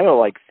 I don't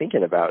like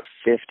thinking about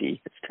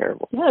 50. It's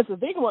terrible. Yeah, it's a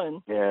big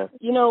one. Yeah.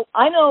 You know,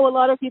 I know a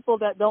lot of people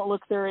that don't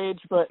look their age,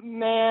 but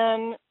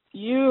man,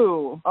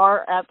 you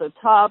are at the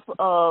top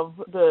of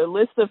the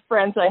list of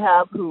friends I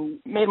have who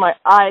made my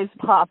eyes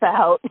pop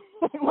out.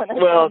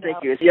 Well,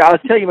 thank you. Yeah, I'll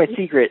tell you my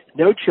secret.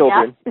 No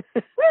children.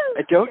 Yeah.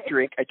 I don't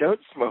drink. I don't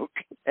smoke.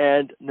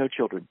 And no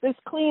children. This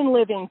clean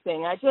living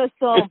thing, I just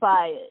don't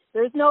buy it.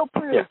 There's no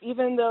proof,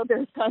 even though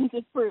there's tons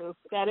of proof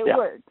that it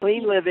works.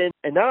 Clean living,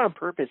 and not on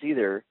purpose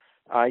either.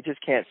 I just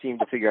can't seem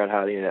to figure out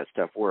how any of that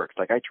stuff works.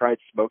 Like, I tried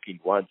smoking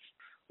once,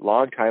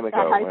 long time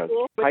ago.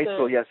 High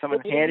school? Yeah.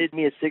 Someone handed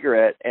me a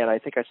cigarette, and I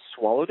think I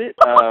swallowed it,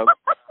 and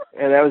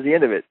that was the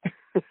end of it.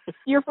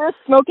 Your first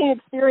smoking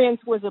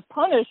experience was a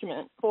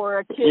punishment for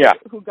a kid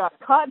who got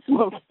caught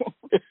smoking.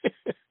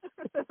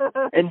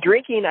 And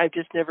drinking, I've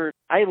just never...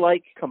 I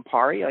like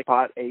Campari. I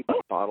bought a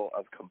bottle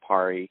of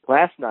Campari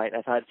last night.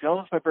 I thought, it's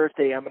almost my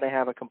birthday. I'm going to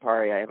have a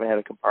Campari. I haven't had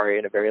a Campari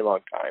in a very long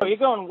time. Oh, you're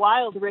going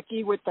wild,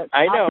 Ricky, with the...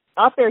 I know.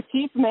 Off their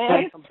teeth,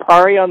 man.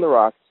 Campari on the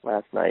rocks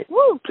last night.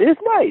 Woo!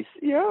 It's nice.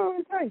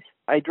 It's nice.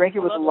 I drank it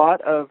with a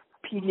lot of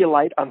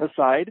Pedialyte on the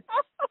side.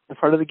 And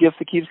part of the gift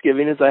that keeps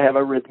giving is I have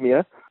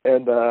arrhythmia,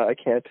 and I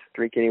can't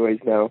drink anyways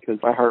now because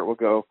my heart will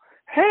go,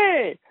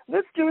 hey,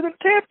 let's do the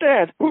tap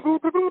dance.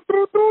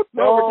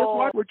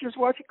 No, we're just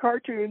watching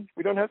cartoons.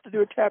 We don't have to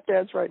do a tap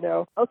dance right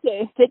now.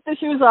 Okay, take the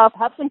shoes off.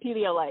 Have some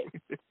Pedialyte.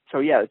 So,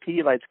 yeah, the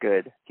Pedialyte's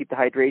good. Keep the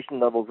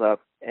hydration levels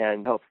up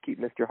and helps keep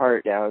Mr.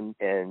 Hart down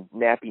and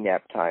nappy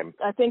nap time.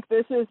 I think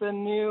this is a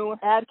new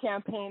ad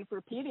campaign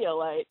for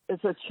Pedialyte.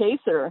 It's a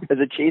chaser. As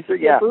a chaser,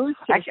 yeah. Booze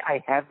chaser. Actually,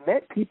 I have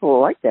met people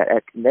like that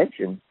at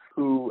conventions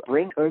who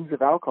bring tons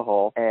of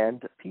alcohol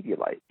and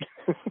Pedialyte.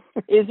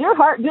 Is your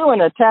heart doing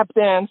a tap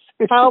dance?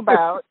 How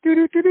about...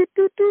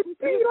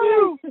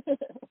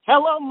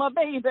 Hello, my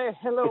baby.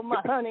 Hello, my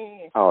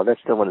honey. Oh, that's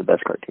still one of the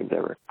best cartoons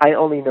ever. I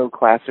only know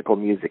classical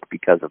music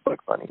because of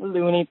Bugs Bunny.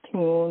 Looney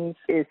Tunes.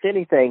 If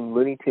anything,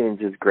 Looney Tunes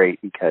is great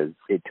because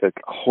it took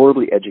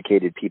horribly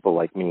educated people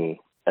like me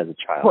as a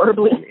child.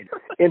 Horribly.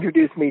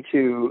 Introduced me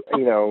to,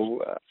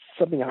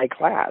 something high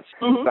class.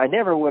 Mm-hmm. I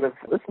never would have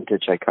listened to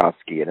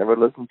Tchaikovsky. I never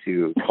listened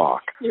to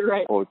Bach. You're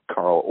right. Or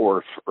Karl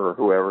Orff or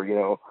whoever,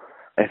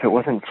 If it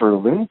wasn't for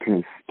Looney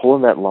Tunes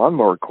pulling that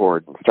lawnmower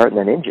cord and starting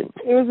that engine.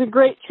 It was a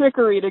great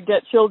trickery to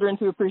get children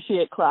to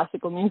appreciate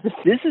classical music.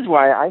 This is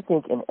why I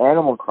think in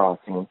Animal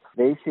Crossing,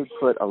 they should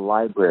put a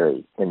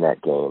library in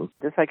that game.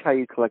 Just like how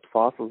you collect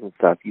fossils and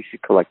stuff, you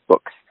should collect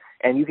books.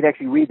 And you can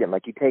actually read them.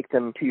 Like, you take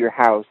them to your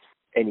house,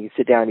 and you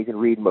sit down and you can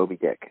read Moby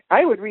Dick.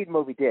 I would read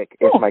Moby Dick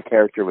if my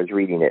character was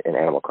reading it in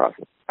Animal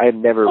Crossing. I have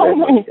never read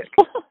Moby Dick.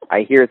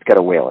 I hear it's got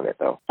a whale in it,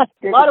 though.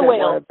 A lot of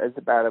whales. It's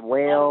about a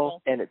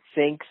whale, and it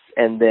sinks,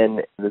 and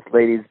then this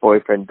lady's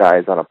boyfriend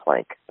dies on a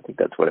plank. I think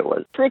that's what it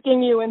was.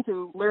 Tricking you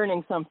into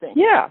learning something.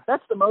 Yeah.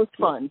 That's the most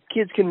fun.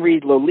 Kids can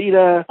read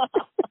Lolita,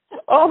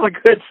 all the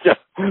good stuff.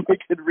 We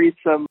could read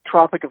some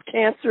Tropic of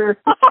Cancer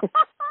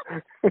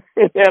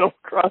in Animal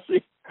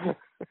Crossing.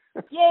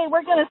 Yay,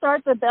 we're going to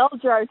start the bell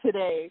jar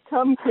today.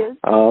 Come, kids.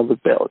 Oh, the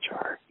bell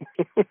jar.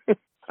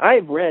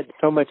 I've read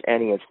so much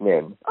Annie S.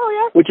 Nin. Oh,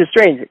 yeah? Which is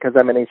strange because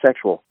I'm an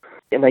asexual.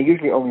 And I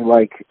usually only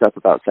like stuff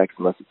about sex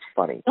unless it's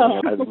funny.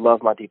 I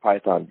love Monty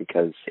Python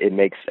because it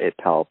makes it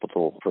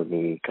palatable for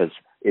me because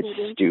it's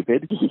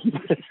stupid.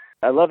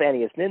 I love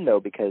Annie S. Nin,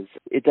 though, because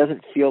it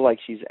doesn't feel like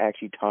she's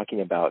actually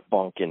talking about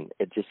bonkin'.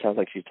 It just sounds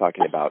like she's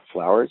talking about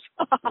flowers.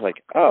 It's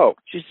like, oh,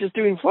 she's just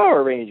doing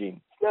flower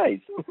arranging.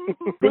 Nice.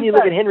 Then you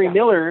look at Henry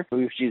Miller,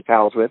 who she's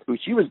pals with, who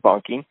she was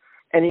bonking,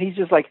 and he's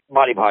just like,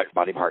 body part,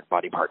 body part,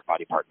 body part,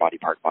 body part, body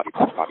part, body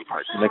part, body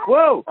part. I'm like,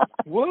 whoa,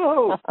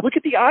 look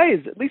at the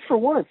eyes, at least for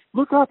once.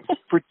 Look up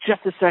for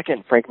just a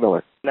second. Frank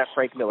Miller. Not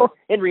Frank Miller.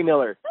 Henry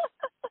Miller.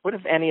 What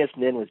if Annie S.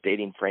 Nin was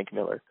dating Frank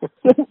Miller?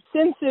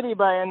 Sin City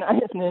by Annie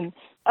S. Nin.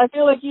 I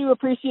feel like you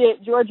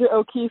appreciate Georgia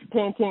O'Keeffe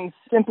paintings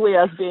simply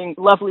as being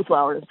lovely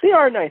flowers. They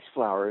are nice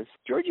flowers.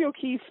 Georgia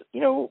O'Keeffe,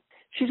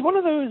 she's one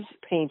of those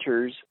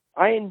painters.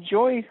 I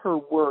enjoy her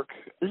work.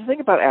 There's a thing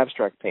about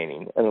abstract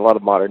painting and a lot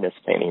of modernist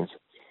paintings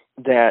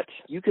that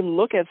you can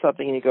look at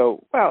something and you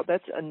go, wow,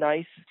 that's a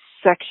nice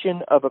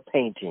section of a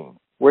painting.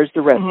 Where's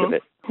the rest of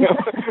it?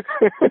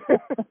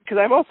 Because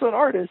I'm also an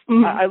artist.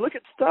 Mm-hmm. I look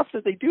at stuff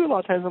that they do a lot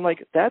of times. I'm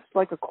like, that's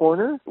like a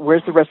corner.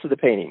 Where's the rest of the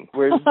painting?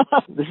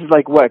 This is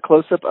like what, a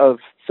close-up of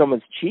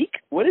someone's cheek?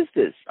 What is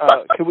this?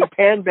 Can we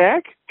pan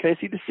back? Can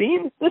I see the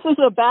scene? This is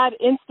a bad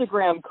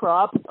Instagram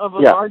crop of a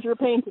larger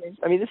painting.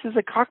 I mean, this is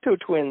a Cocteau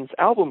Twins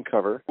album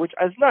cover, which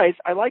is nice.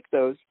 I like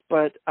those.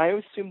 But I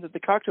assume that the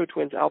Cocteau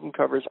Twins album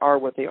covers are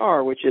what they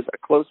are, which is a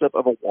close-up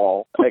of a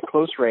wall at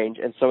close range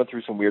and someone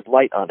threw some weird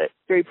light on it.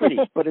 Very pretty.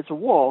 But it's a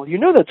wall. You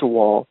know that's a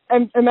wall.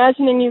 I'm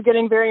imagining you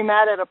getting very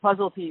mad at a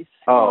puzzle piece.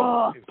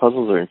 Oh.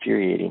 Puzzles are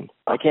infuriating.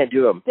 I can't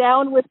do them.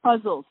 Down with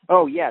puzzles.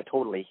 Oh, yeah,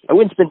 totally. I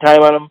wouldn't spend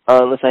time on them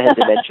unless I had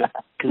dementia,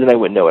 because then I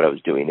wouldn't know what I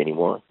was doing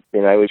anymore.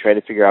 Then I would try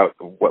to figure out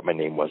what my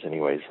name was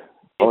anyways.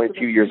 Only a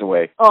few years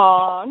away.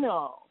 Oh,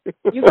 no.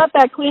 You got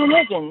that clean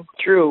vision.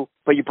 True,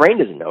 but your brain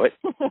doesn't know it.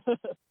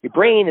 Your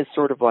brain is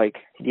sort of like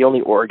the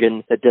only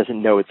organ that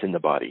doesn't know it's in the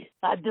body.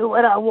 I do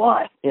what I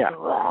want. Yeah.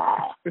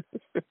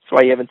 That's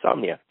why you have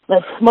insomnia.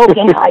 Let's smoke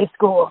in high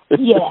school.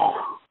 Yeah.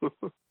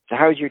 So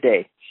how's your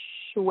day?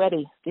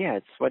 Sweaty. Yeah,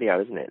 it's sweaty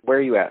out, isn't it? Where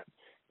are you at?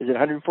 Is it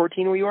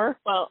 114 where you are?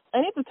 Well, I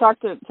need to talk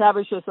to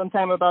Tavisha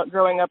sometime about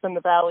growing up in the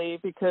Valley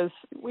because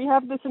we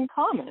have this in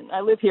common.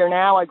 I live here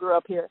now. I grew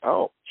up here.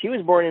 Oh, she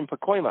was born in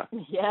Pacoima.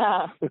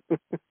 Yeah.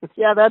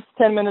 Yeah, that's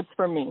 10 minutes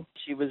from me.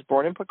 She was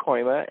born in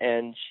Pacoima,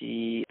 and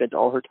she spent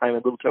all her time in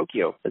Little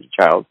Tokyo as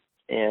a child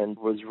and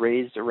was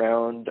raised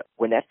around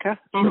Winnetka,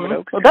 Sherman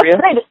Oaks Well, area.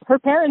 that's great. Her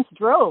parents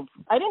drove.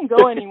 I didn't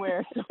go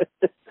anywhere. So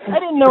I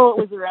didn't know it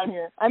was around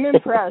here. I'm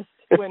impressed.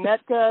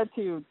 Winnetka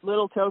to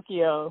Little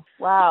Tokyo.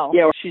 Wow.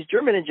 Yeah, well, she's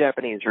German and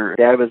Japanese. Her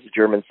dad was the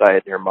German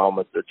side, and her mom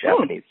was the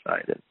Japanese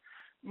side.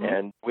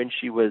 And when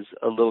she was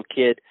a little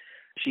kid,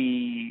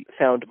 she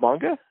found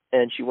manga,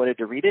 and she wanted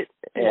to read it.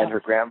 And her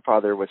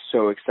grandfather was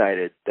so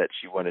excited that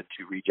she wanted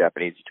to read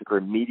Japanese. He took her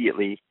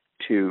immediately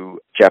to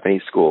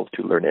Japanese school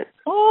to learn it.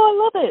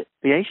 Oh, I love it.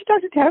 But yeah, you should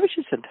talk to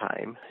Tavisha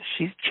sometime.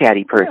 She's a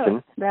chatty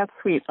person. Yeah, that's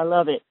sweet. I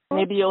love it.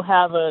 Maybe you'll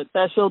have a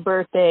special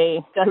birthday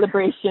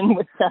celebration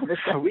with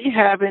Tavisha. We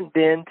haven't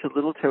been to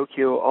Little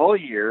Tokyo all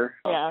year.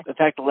 Yeah. In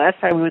fact, the last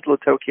time we went to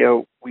Little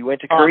Tokyo, we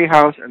went to Curry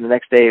House, and the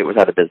next day it was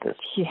out of business.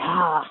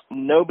 Yeah.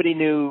 Nobody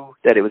knew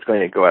that it was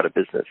going to go out of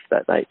business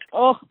that night.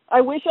 Oh,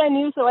 I wish I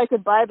knew so I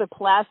could buy the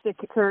plastic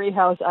Curry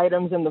House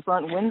items in the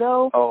front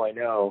window. Oh, I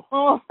know.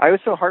 Oh. I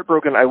was so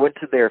heartbroken, I went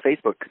to their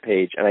Facebook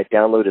page, and I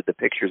downloaded the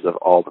pictures of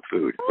all the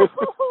food.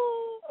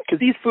 Because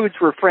these foods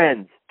were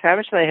friends.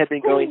 Tavish and I had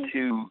been going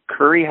to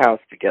Curry House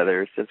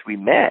together since we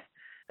met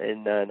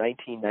in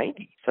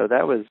 1990. So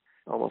that was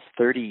almost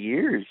 30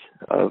 years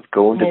of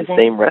going to the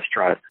same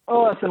restaurant.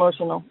 Oh, it's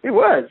emotional. It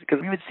was, because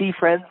we would see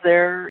friends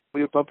there.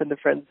 We would bump into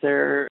friends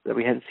there that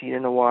we hadn't seen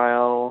in a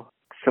while.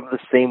 Some of the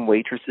same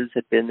waitresses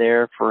had been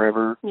there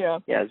forever. Yeah.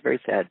 Yeah, it was very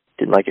sad.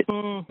 Didn't like it.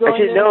 I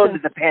should know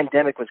that the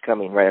pandemic was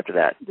coming right after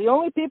that. The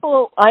only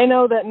people I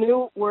know that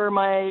knew were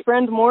my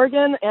friend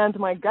Morgan and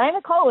my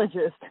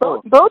gynecologist.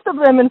 Oh. Both of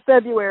them in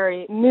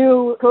February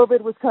knew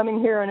COVID was coming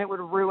here and it would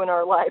ruin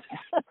our lives.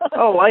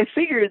 Oh, I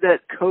figured that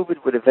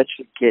COVID would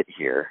eventually get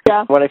here.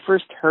 Yeah. When I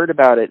first heard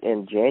about it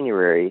in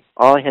January,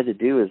 all I had to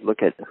do is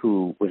look at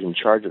who was in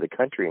charge of the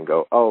country and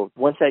go, oh,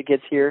 once that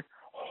gets here,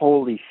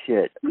 holy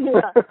shit.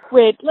 Yeah.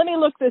 Wait, let me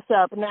look this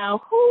up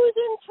now. Who's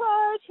in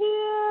charge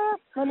here?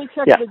 Let me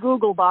check the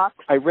Google box.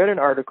 I read an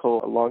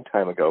article a long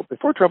time ago,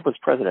 before Trump was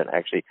president,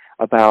 actually,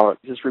 about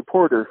this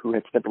reporter who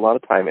had spent a lot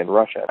of time in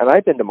Russia. And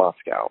I've been to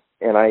Moscow,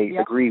 and I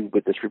agree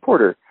with this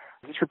reporter.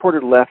 This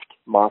reporter left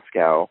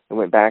Moscow and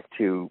went back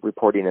to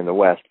reporting in the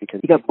West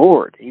because he got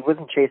bored. He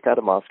wasn't chased out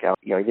of Moscow.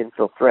 You know, he didn't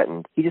feel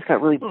threatened. He just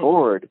got really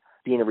bored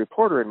being a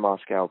reporter in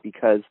Moscow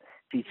because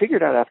he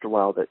figured out after a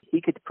while that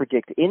he could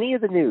predict any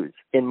of the news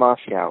in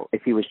Moscow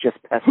if he was just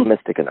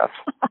pessimistic enough.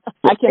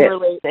 I can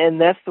relate. And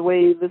that's the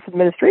way this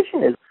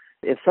administration is.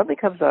 If something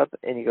comes up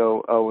and you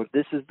go, oh,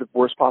 this is the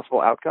worst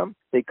possible outcome,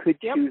 they could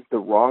choose the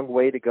wrong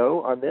way to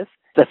go on this.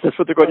 That's just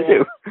what they're going to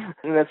do.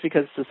 And that's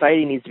because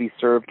society needs to be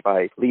served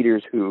by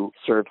leaders who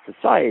serve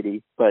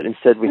society, but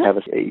instead we have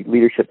a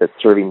leadership that's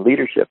serving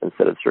leadership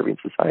instead of serving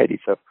society.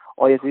 So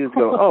all you have to do is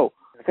go, oh,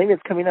 the thing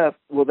that's coming up,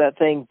 will that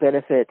thing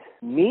benefit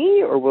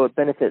me or will it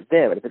benefit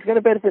them? And if it's going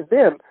to benefit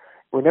them,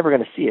 we're never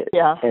going to see it.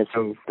 Yeah. And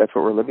so that's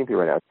what we're living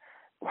through right now.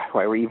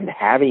 Why we're even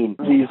having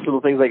these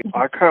little things like,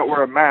 I can't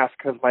wear a mask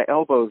because my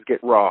elbows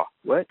get raw.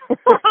 What?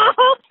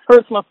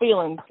 Hurts my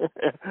feelings.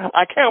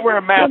 I can't wear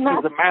a mask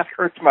because the mask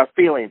hurts my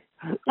feelings.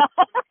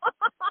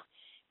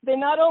 They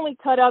not only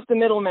cut out the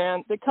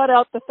middleman, they cut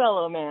out the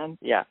fellow man.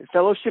 Yeah.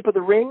 Fellowship of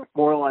the Ring,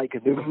 more like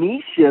the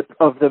me-ship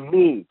of the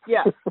me.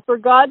 Yeah. For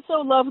God so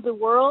loved the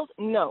world?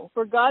 No.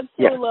 For God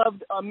so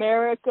loved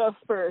America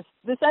first.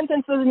 The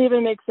sentence doesn't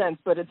even make sense,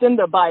 but it's in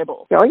the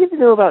Bible. Yeah, all you have to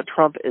know about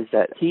Trump is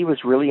that he was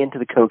really into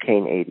the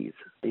cocaine 80s.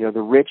 You know,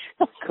 the rich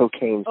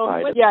cocaine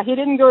side. Yeah, he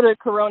didn't go to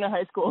Corona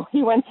High School.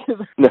 He went to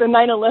the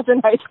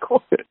 9/11 high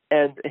school.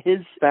 And his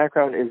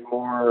background is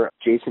more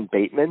Jason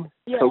Bateman,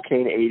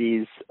 cocaine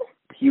 80s,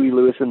 Huey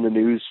Lewis in the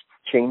News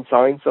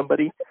chainsawing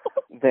somebody,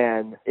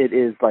 than it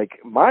is like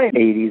my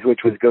 80s, which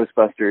was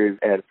Ghostbusters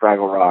and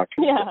Fraggle Rock,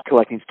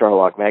 collecting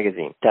Starlog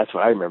magazine. That's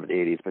what I remember the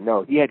 80s. But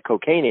no, he had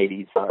cocaine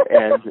 80s,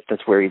 and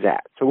that's where he's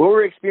at. So what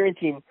we're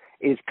experiencing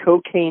is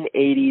cocaine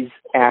 80s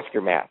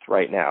aftermath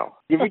right now.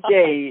 Every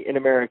day in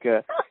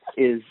America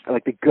is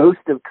like the ghost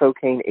of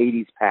cocaine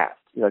 80s past.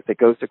 You know, like the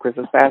ghost of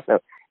Christmas past? No,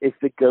 it's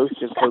the ghost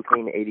of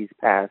cocaine 80s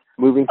past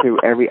moving through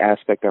every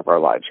aspect of our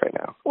lives right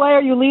now. Why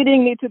are you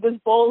leading me to this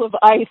bowl of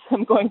ice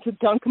I'm going to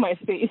dunk my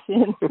face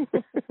in?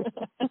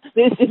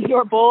 This is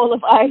your bowl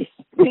of ice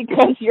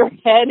because your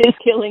head is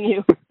killing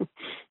you.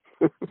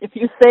 If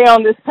you stay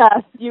on this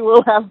path, you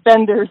will have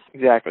benders.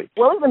 Exactly.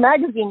 What was the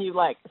magazine you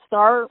liked?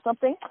 Star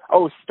something?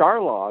 Oh,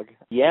 Starlog.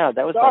 Yeah,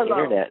 that was Starlog.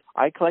 my internet.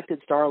 I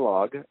collected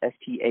Starlog,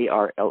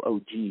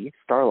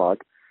 Starlog,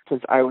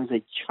 since I was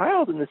a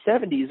child in the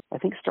 70s, I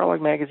think Starlog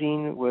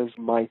magazine was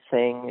my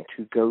thing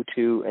to go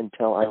to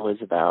until I was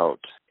about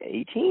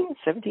 17,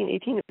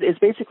 18. It's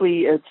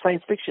basically a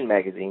science fiction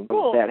magazine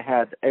that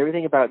had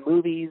everything about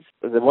movies.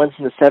 The ones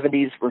in the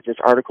 70s were just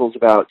articles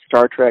about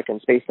Star Trek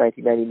and Space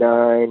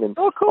 1999 and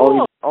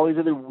all these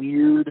other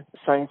weird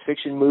science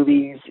fiction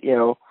movies,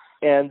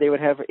 and they would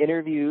have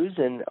interviews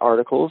and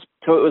articles.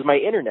 So it was my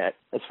internet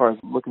as far as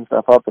looking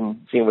stuff up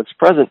and seeing what's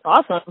present.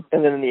 Awesome.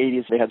 And then in the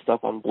 80s, they had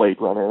stuff on Blade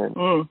Runner.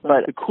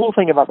 But the cool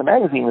thing about the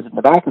magazine was in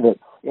the back of it,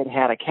 it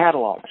had a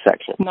catalog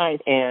section. Nice.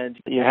 And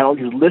you had all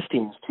these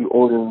listings to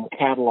order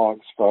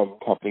catalogs from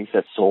companies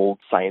that sold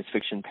science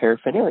fiction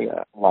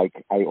paraphernalia.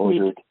 Like I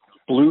ordered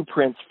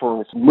blueprints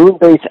for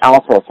Moonbase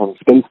Alpha from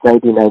Space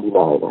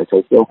 1999, which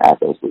I still have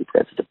those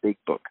blueprints. It's a big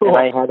book. Cool. And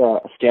I had a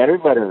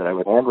standard letter that I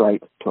would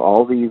handwrite to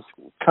all these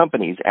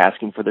companies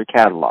asking for their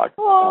catalog.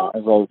 I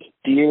wrote,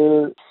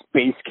 "Dear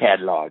Space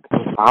Catalog,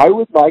 I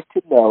would like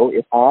to know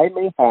if I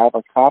may have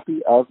a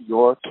copy of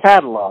your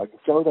catalog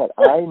so that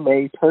I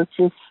may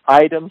purchase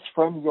items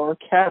from your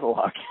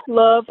catalog."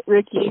 Love,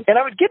 Ricky. And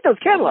I would get those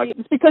catalogs.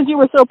 It's because you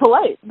were so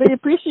polite. They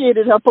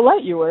appreciated how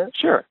polite you were.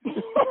 Sure.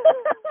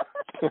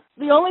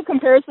 The only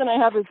comparison I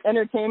have is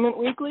Entertainment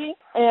Weekly,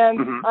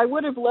 and I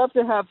would have loved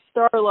to have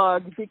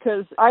Starlog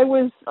because I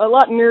was a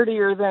lot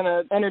nerdier than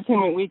an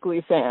Entertainment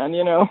Weekly fan,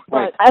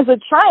 But as a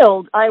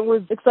child, I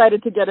was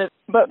excited to get it,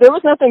 but there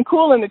was nothing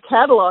cool in the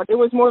catalog. It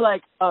was more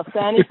like a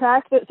fanny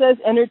pack that says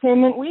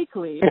Entertainment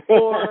Weekly,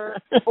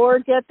 or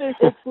get this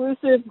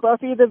exclusive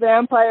Buffy the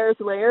Vampire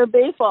Slayer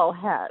baseball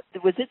hat.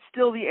 Was it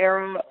still the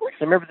era?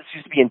 I remember this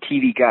used to be in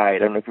TV Guide. I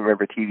don't know if you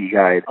remember TV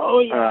Guide. Oh,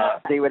 yeah.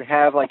 They would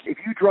have, if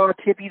you draw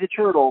Tippy the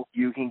Turtle,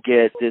 you can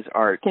get this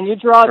art. Can you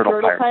draw a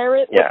turtle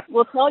pirate? Yeah.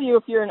 We'll tell you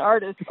if you're an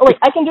artist. Oh, wait,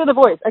 I can do the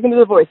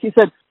voice. He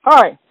said,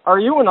 "Hi, are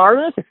you an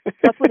artist?"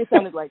 That's what he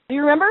sounded like. Do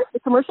you remember the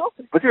commercial?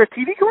 Was there a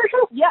TV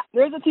commercial? Yeah,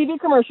 there's a TV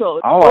commercial.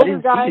 Oh, I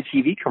didn't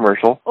see the TV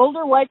commercial.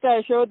 Older white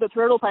guy showed the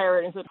turtle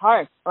pirate and said,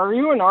 "Hi, are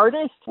you an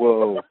artist?"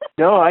 Whoa.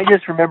 No, I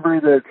just remember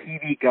the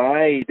TV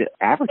Guide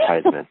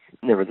advertisements.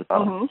 There was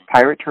a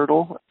pirate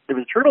turtle. There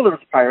was a turtle, there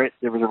was a pirate,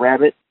 there was a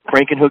rabbit,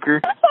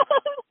 Frankenhooker.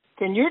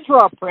 Can you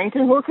draw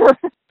Frankenhooker?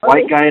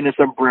 White guy in a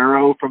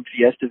sombrero from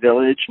Fiesta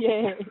Village.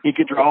 Yeah. You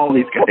could draw all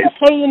these guys.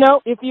 Hey,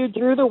 if you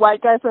drew the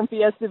white guy from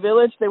Fiesta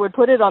Village, they would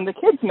put it on the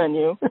kids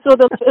menu so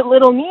the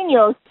little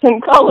niños can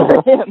color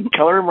him.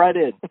 Color him right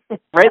in.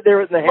 Right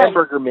there in the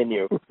hamburger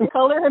menu.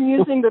 Color him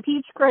using the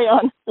peach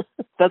crayon.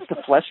 That's the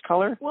flesh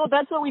color? Well,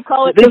 that's what we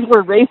call it because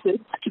we're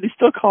racist. Do they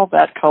still call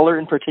that color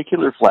in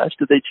particular flesh?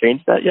 Did they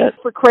change that yet?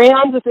 For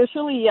crayons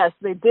officially, yes,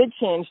 they did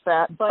change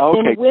that. But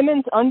in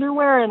women's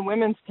underwear and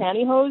women's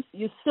pantyhose,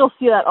 you still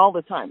see that all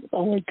the time.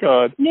 Oh, my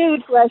God.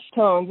 Nude flesh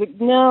tones.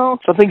 No.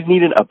 Some things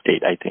need an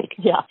update, I think.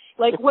 Yeah.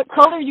 Like what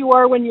color you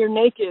are when you're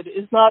naked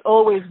is not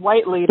always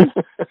white, lady.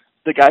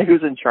 The guy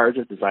who's in charge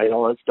of designing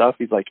all that stuff,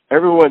 he's like,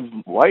 everyone's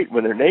white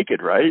when they're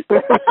naked, right?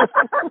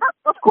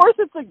 Of course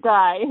it's a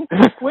guy.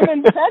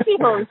 Women's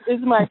pantyhose is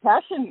my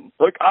passion.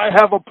 Look, I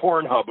have a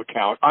Pornhub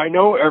account. I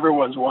know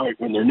everyone's white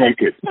when they're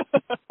naked.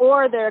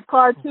 Or they're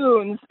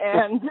cartoons,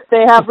 and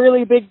they have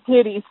really big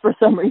titties for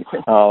some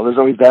reason. Oh, there's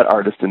always that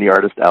artist in the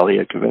artist alley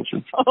at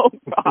conventions. Oh,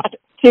 God.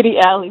 Titty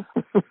alley.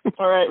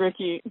 All right,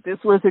 Ricky, this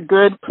was a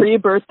good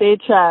pre-birthday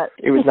chat.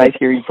 It was nice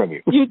hearing from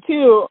you. You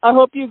too. I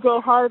hope you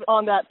go hard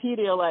on that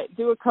Pedialyte.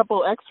 Do a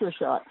couple extra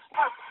shots.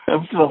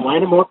 I'm just going to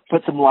line them up,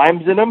 put some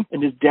limes in them,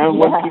 and just down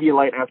one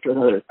Pedialyte after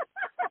another.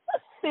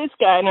 This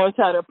guy knows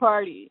how to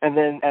party. And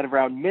then at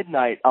around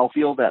midnight, I'll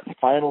feel that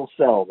final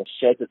cell that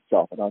sheds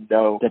itself, and I'll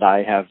know that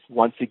I have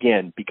once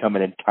again become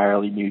an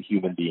entirely new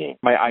human being.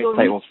 My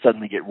eyesight will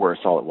suddenly get worse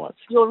all at once.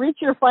 You'll reach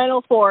your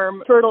final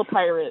form, turtle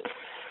pirate.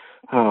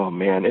 Oh,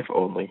 man, if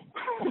only.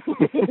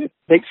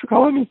 Thanks for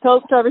calling me.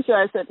 Tell Trevor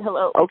Shaw I said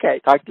hello. Okay,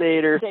 talk to you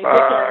later. Okay, take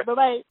care.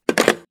 Bye-bye.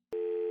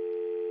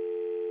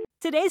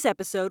 Today's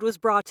episode was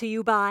brought to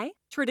you by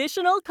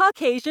Traditional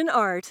Caucasian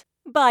Art,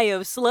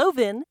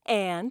 Biosloven,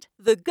 and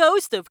The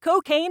Ghost of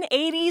Cocaine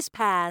 80s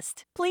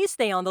Past. Please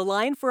stay on the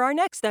line for our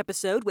next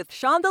episode with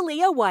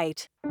Shondalia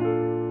White.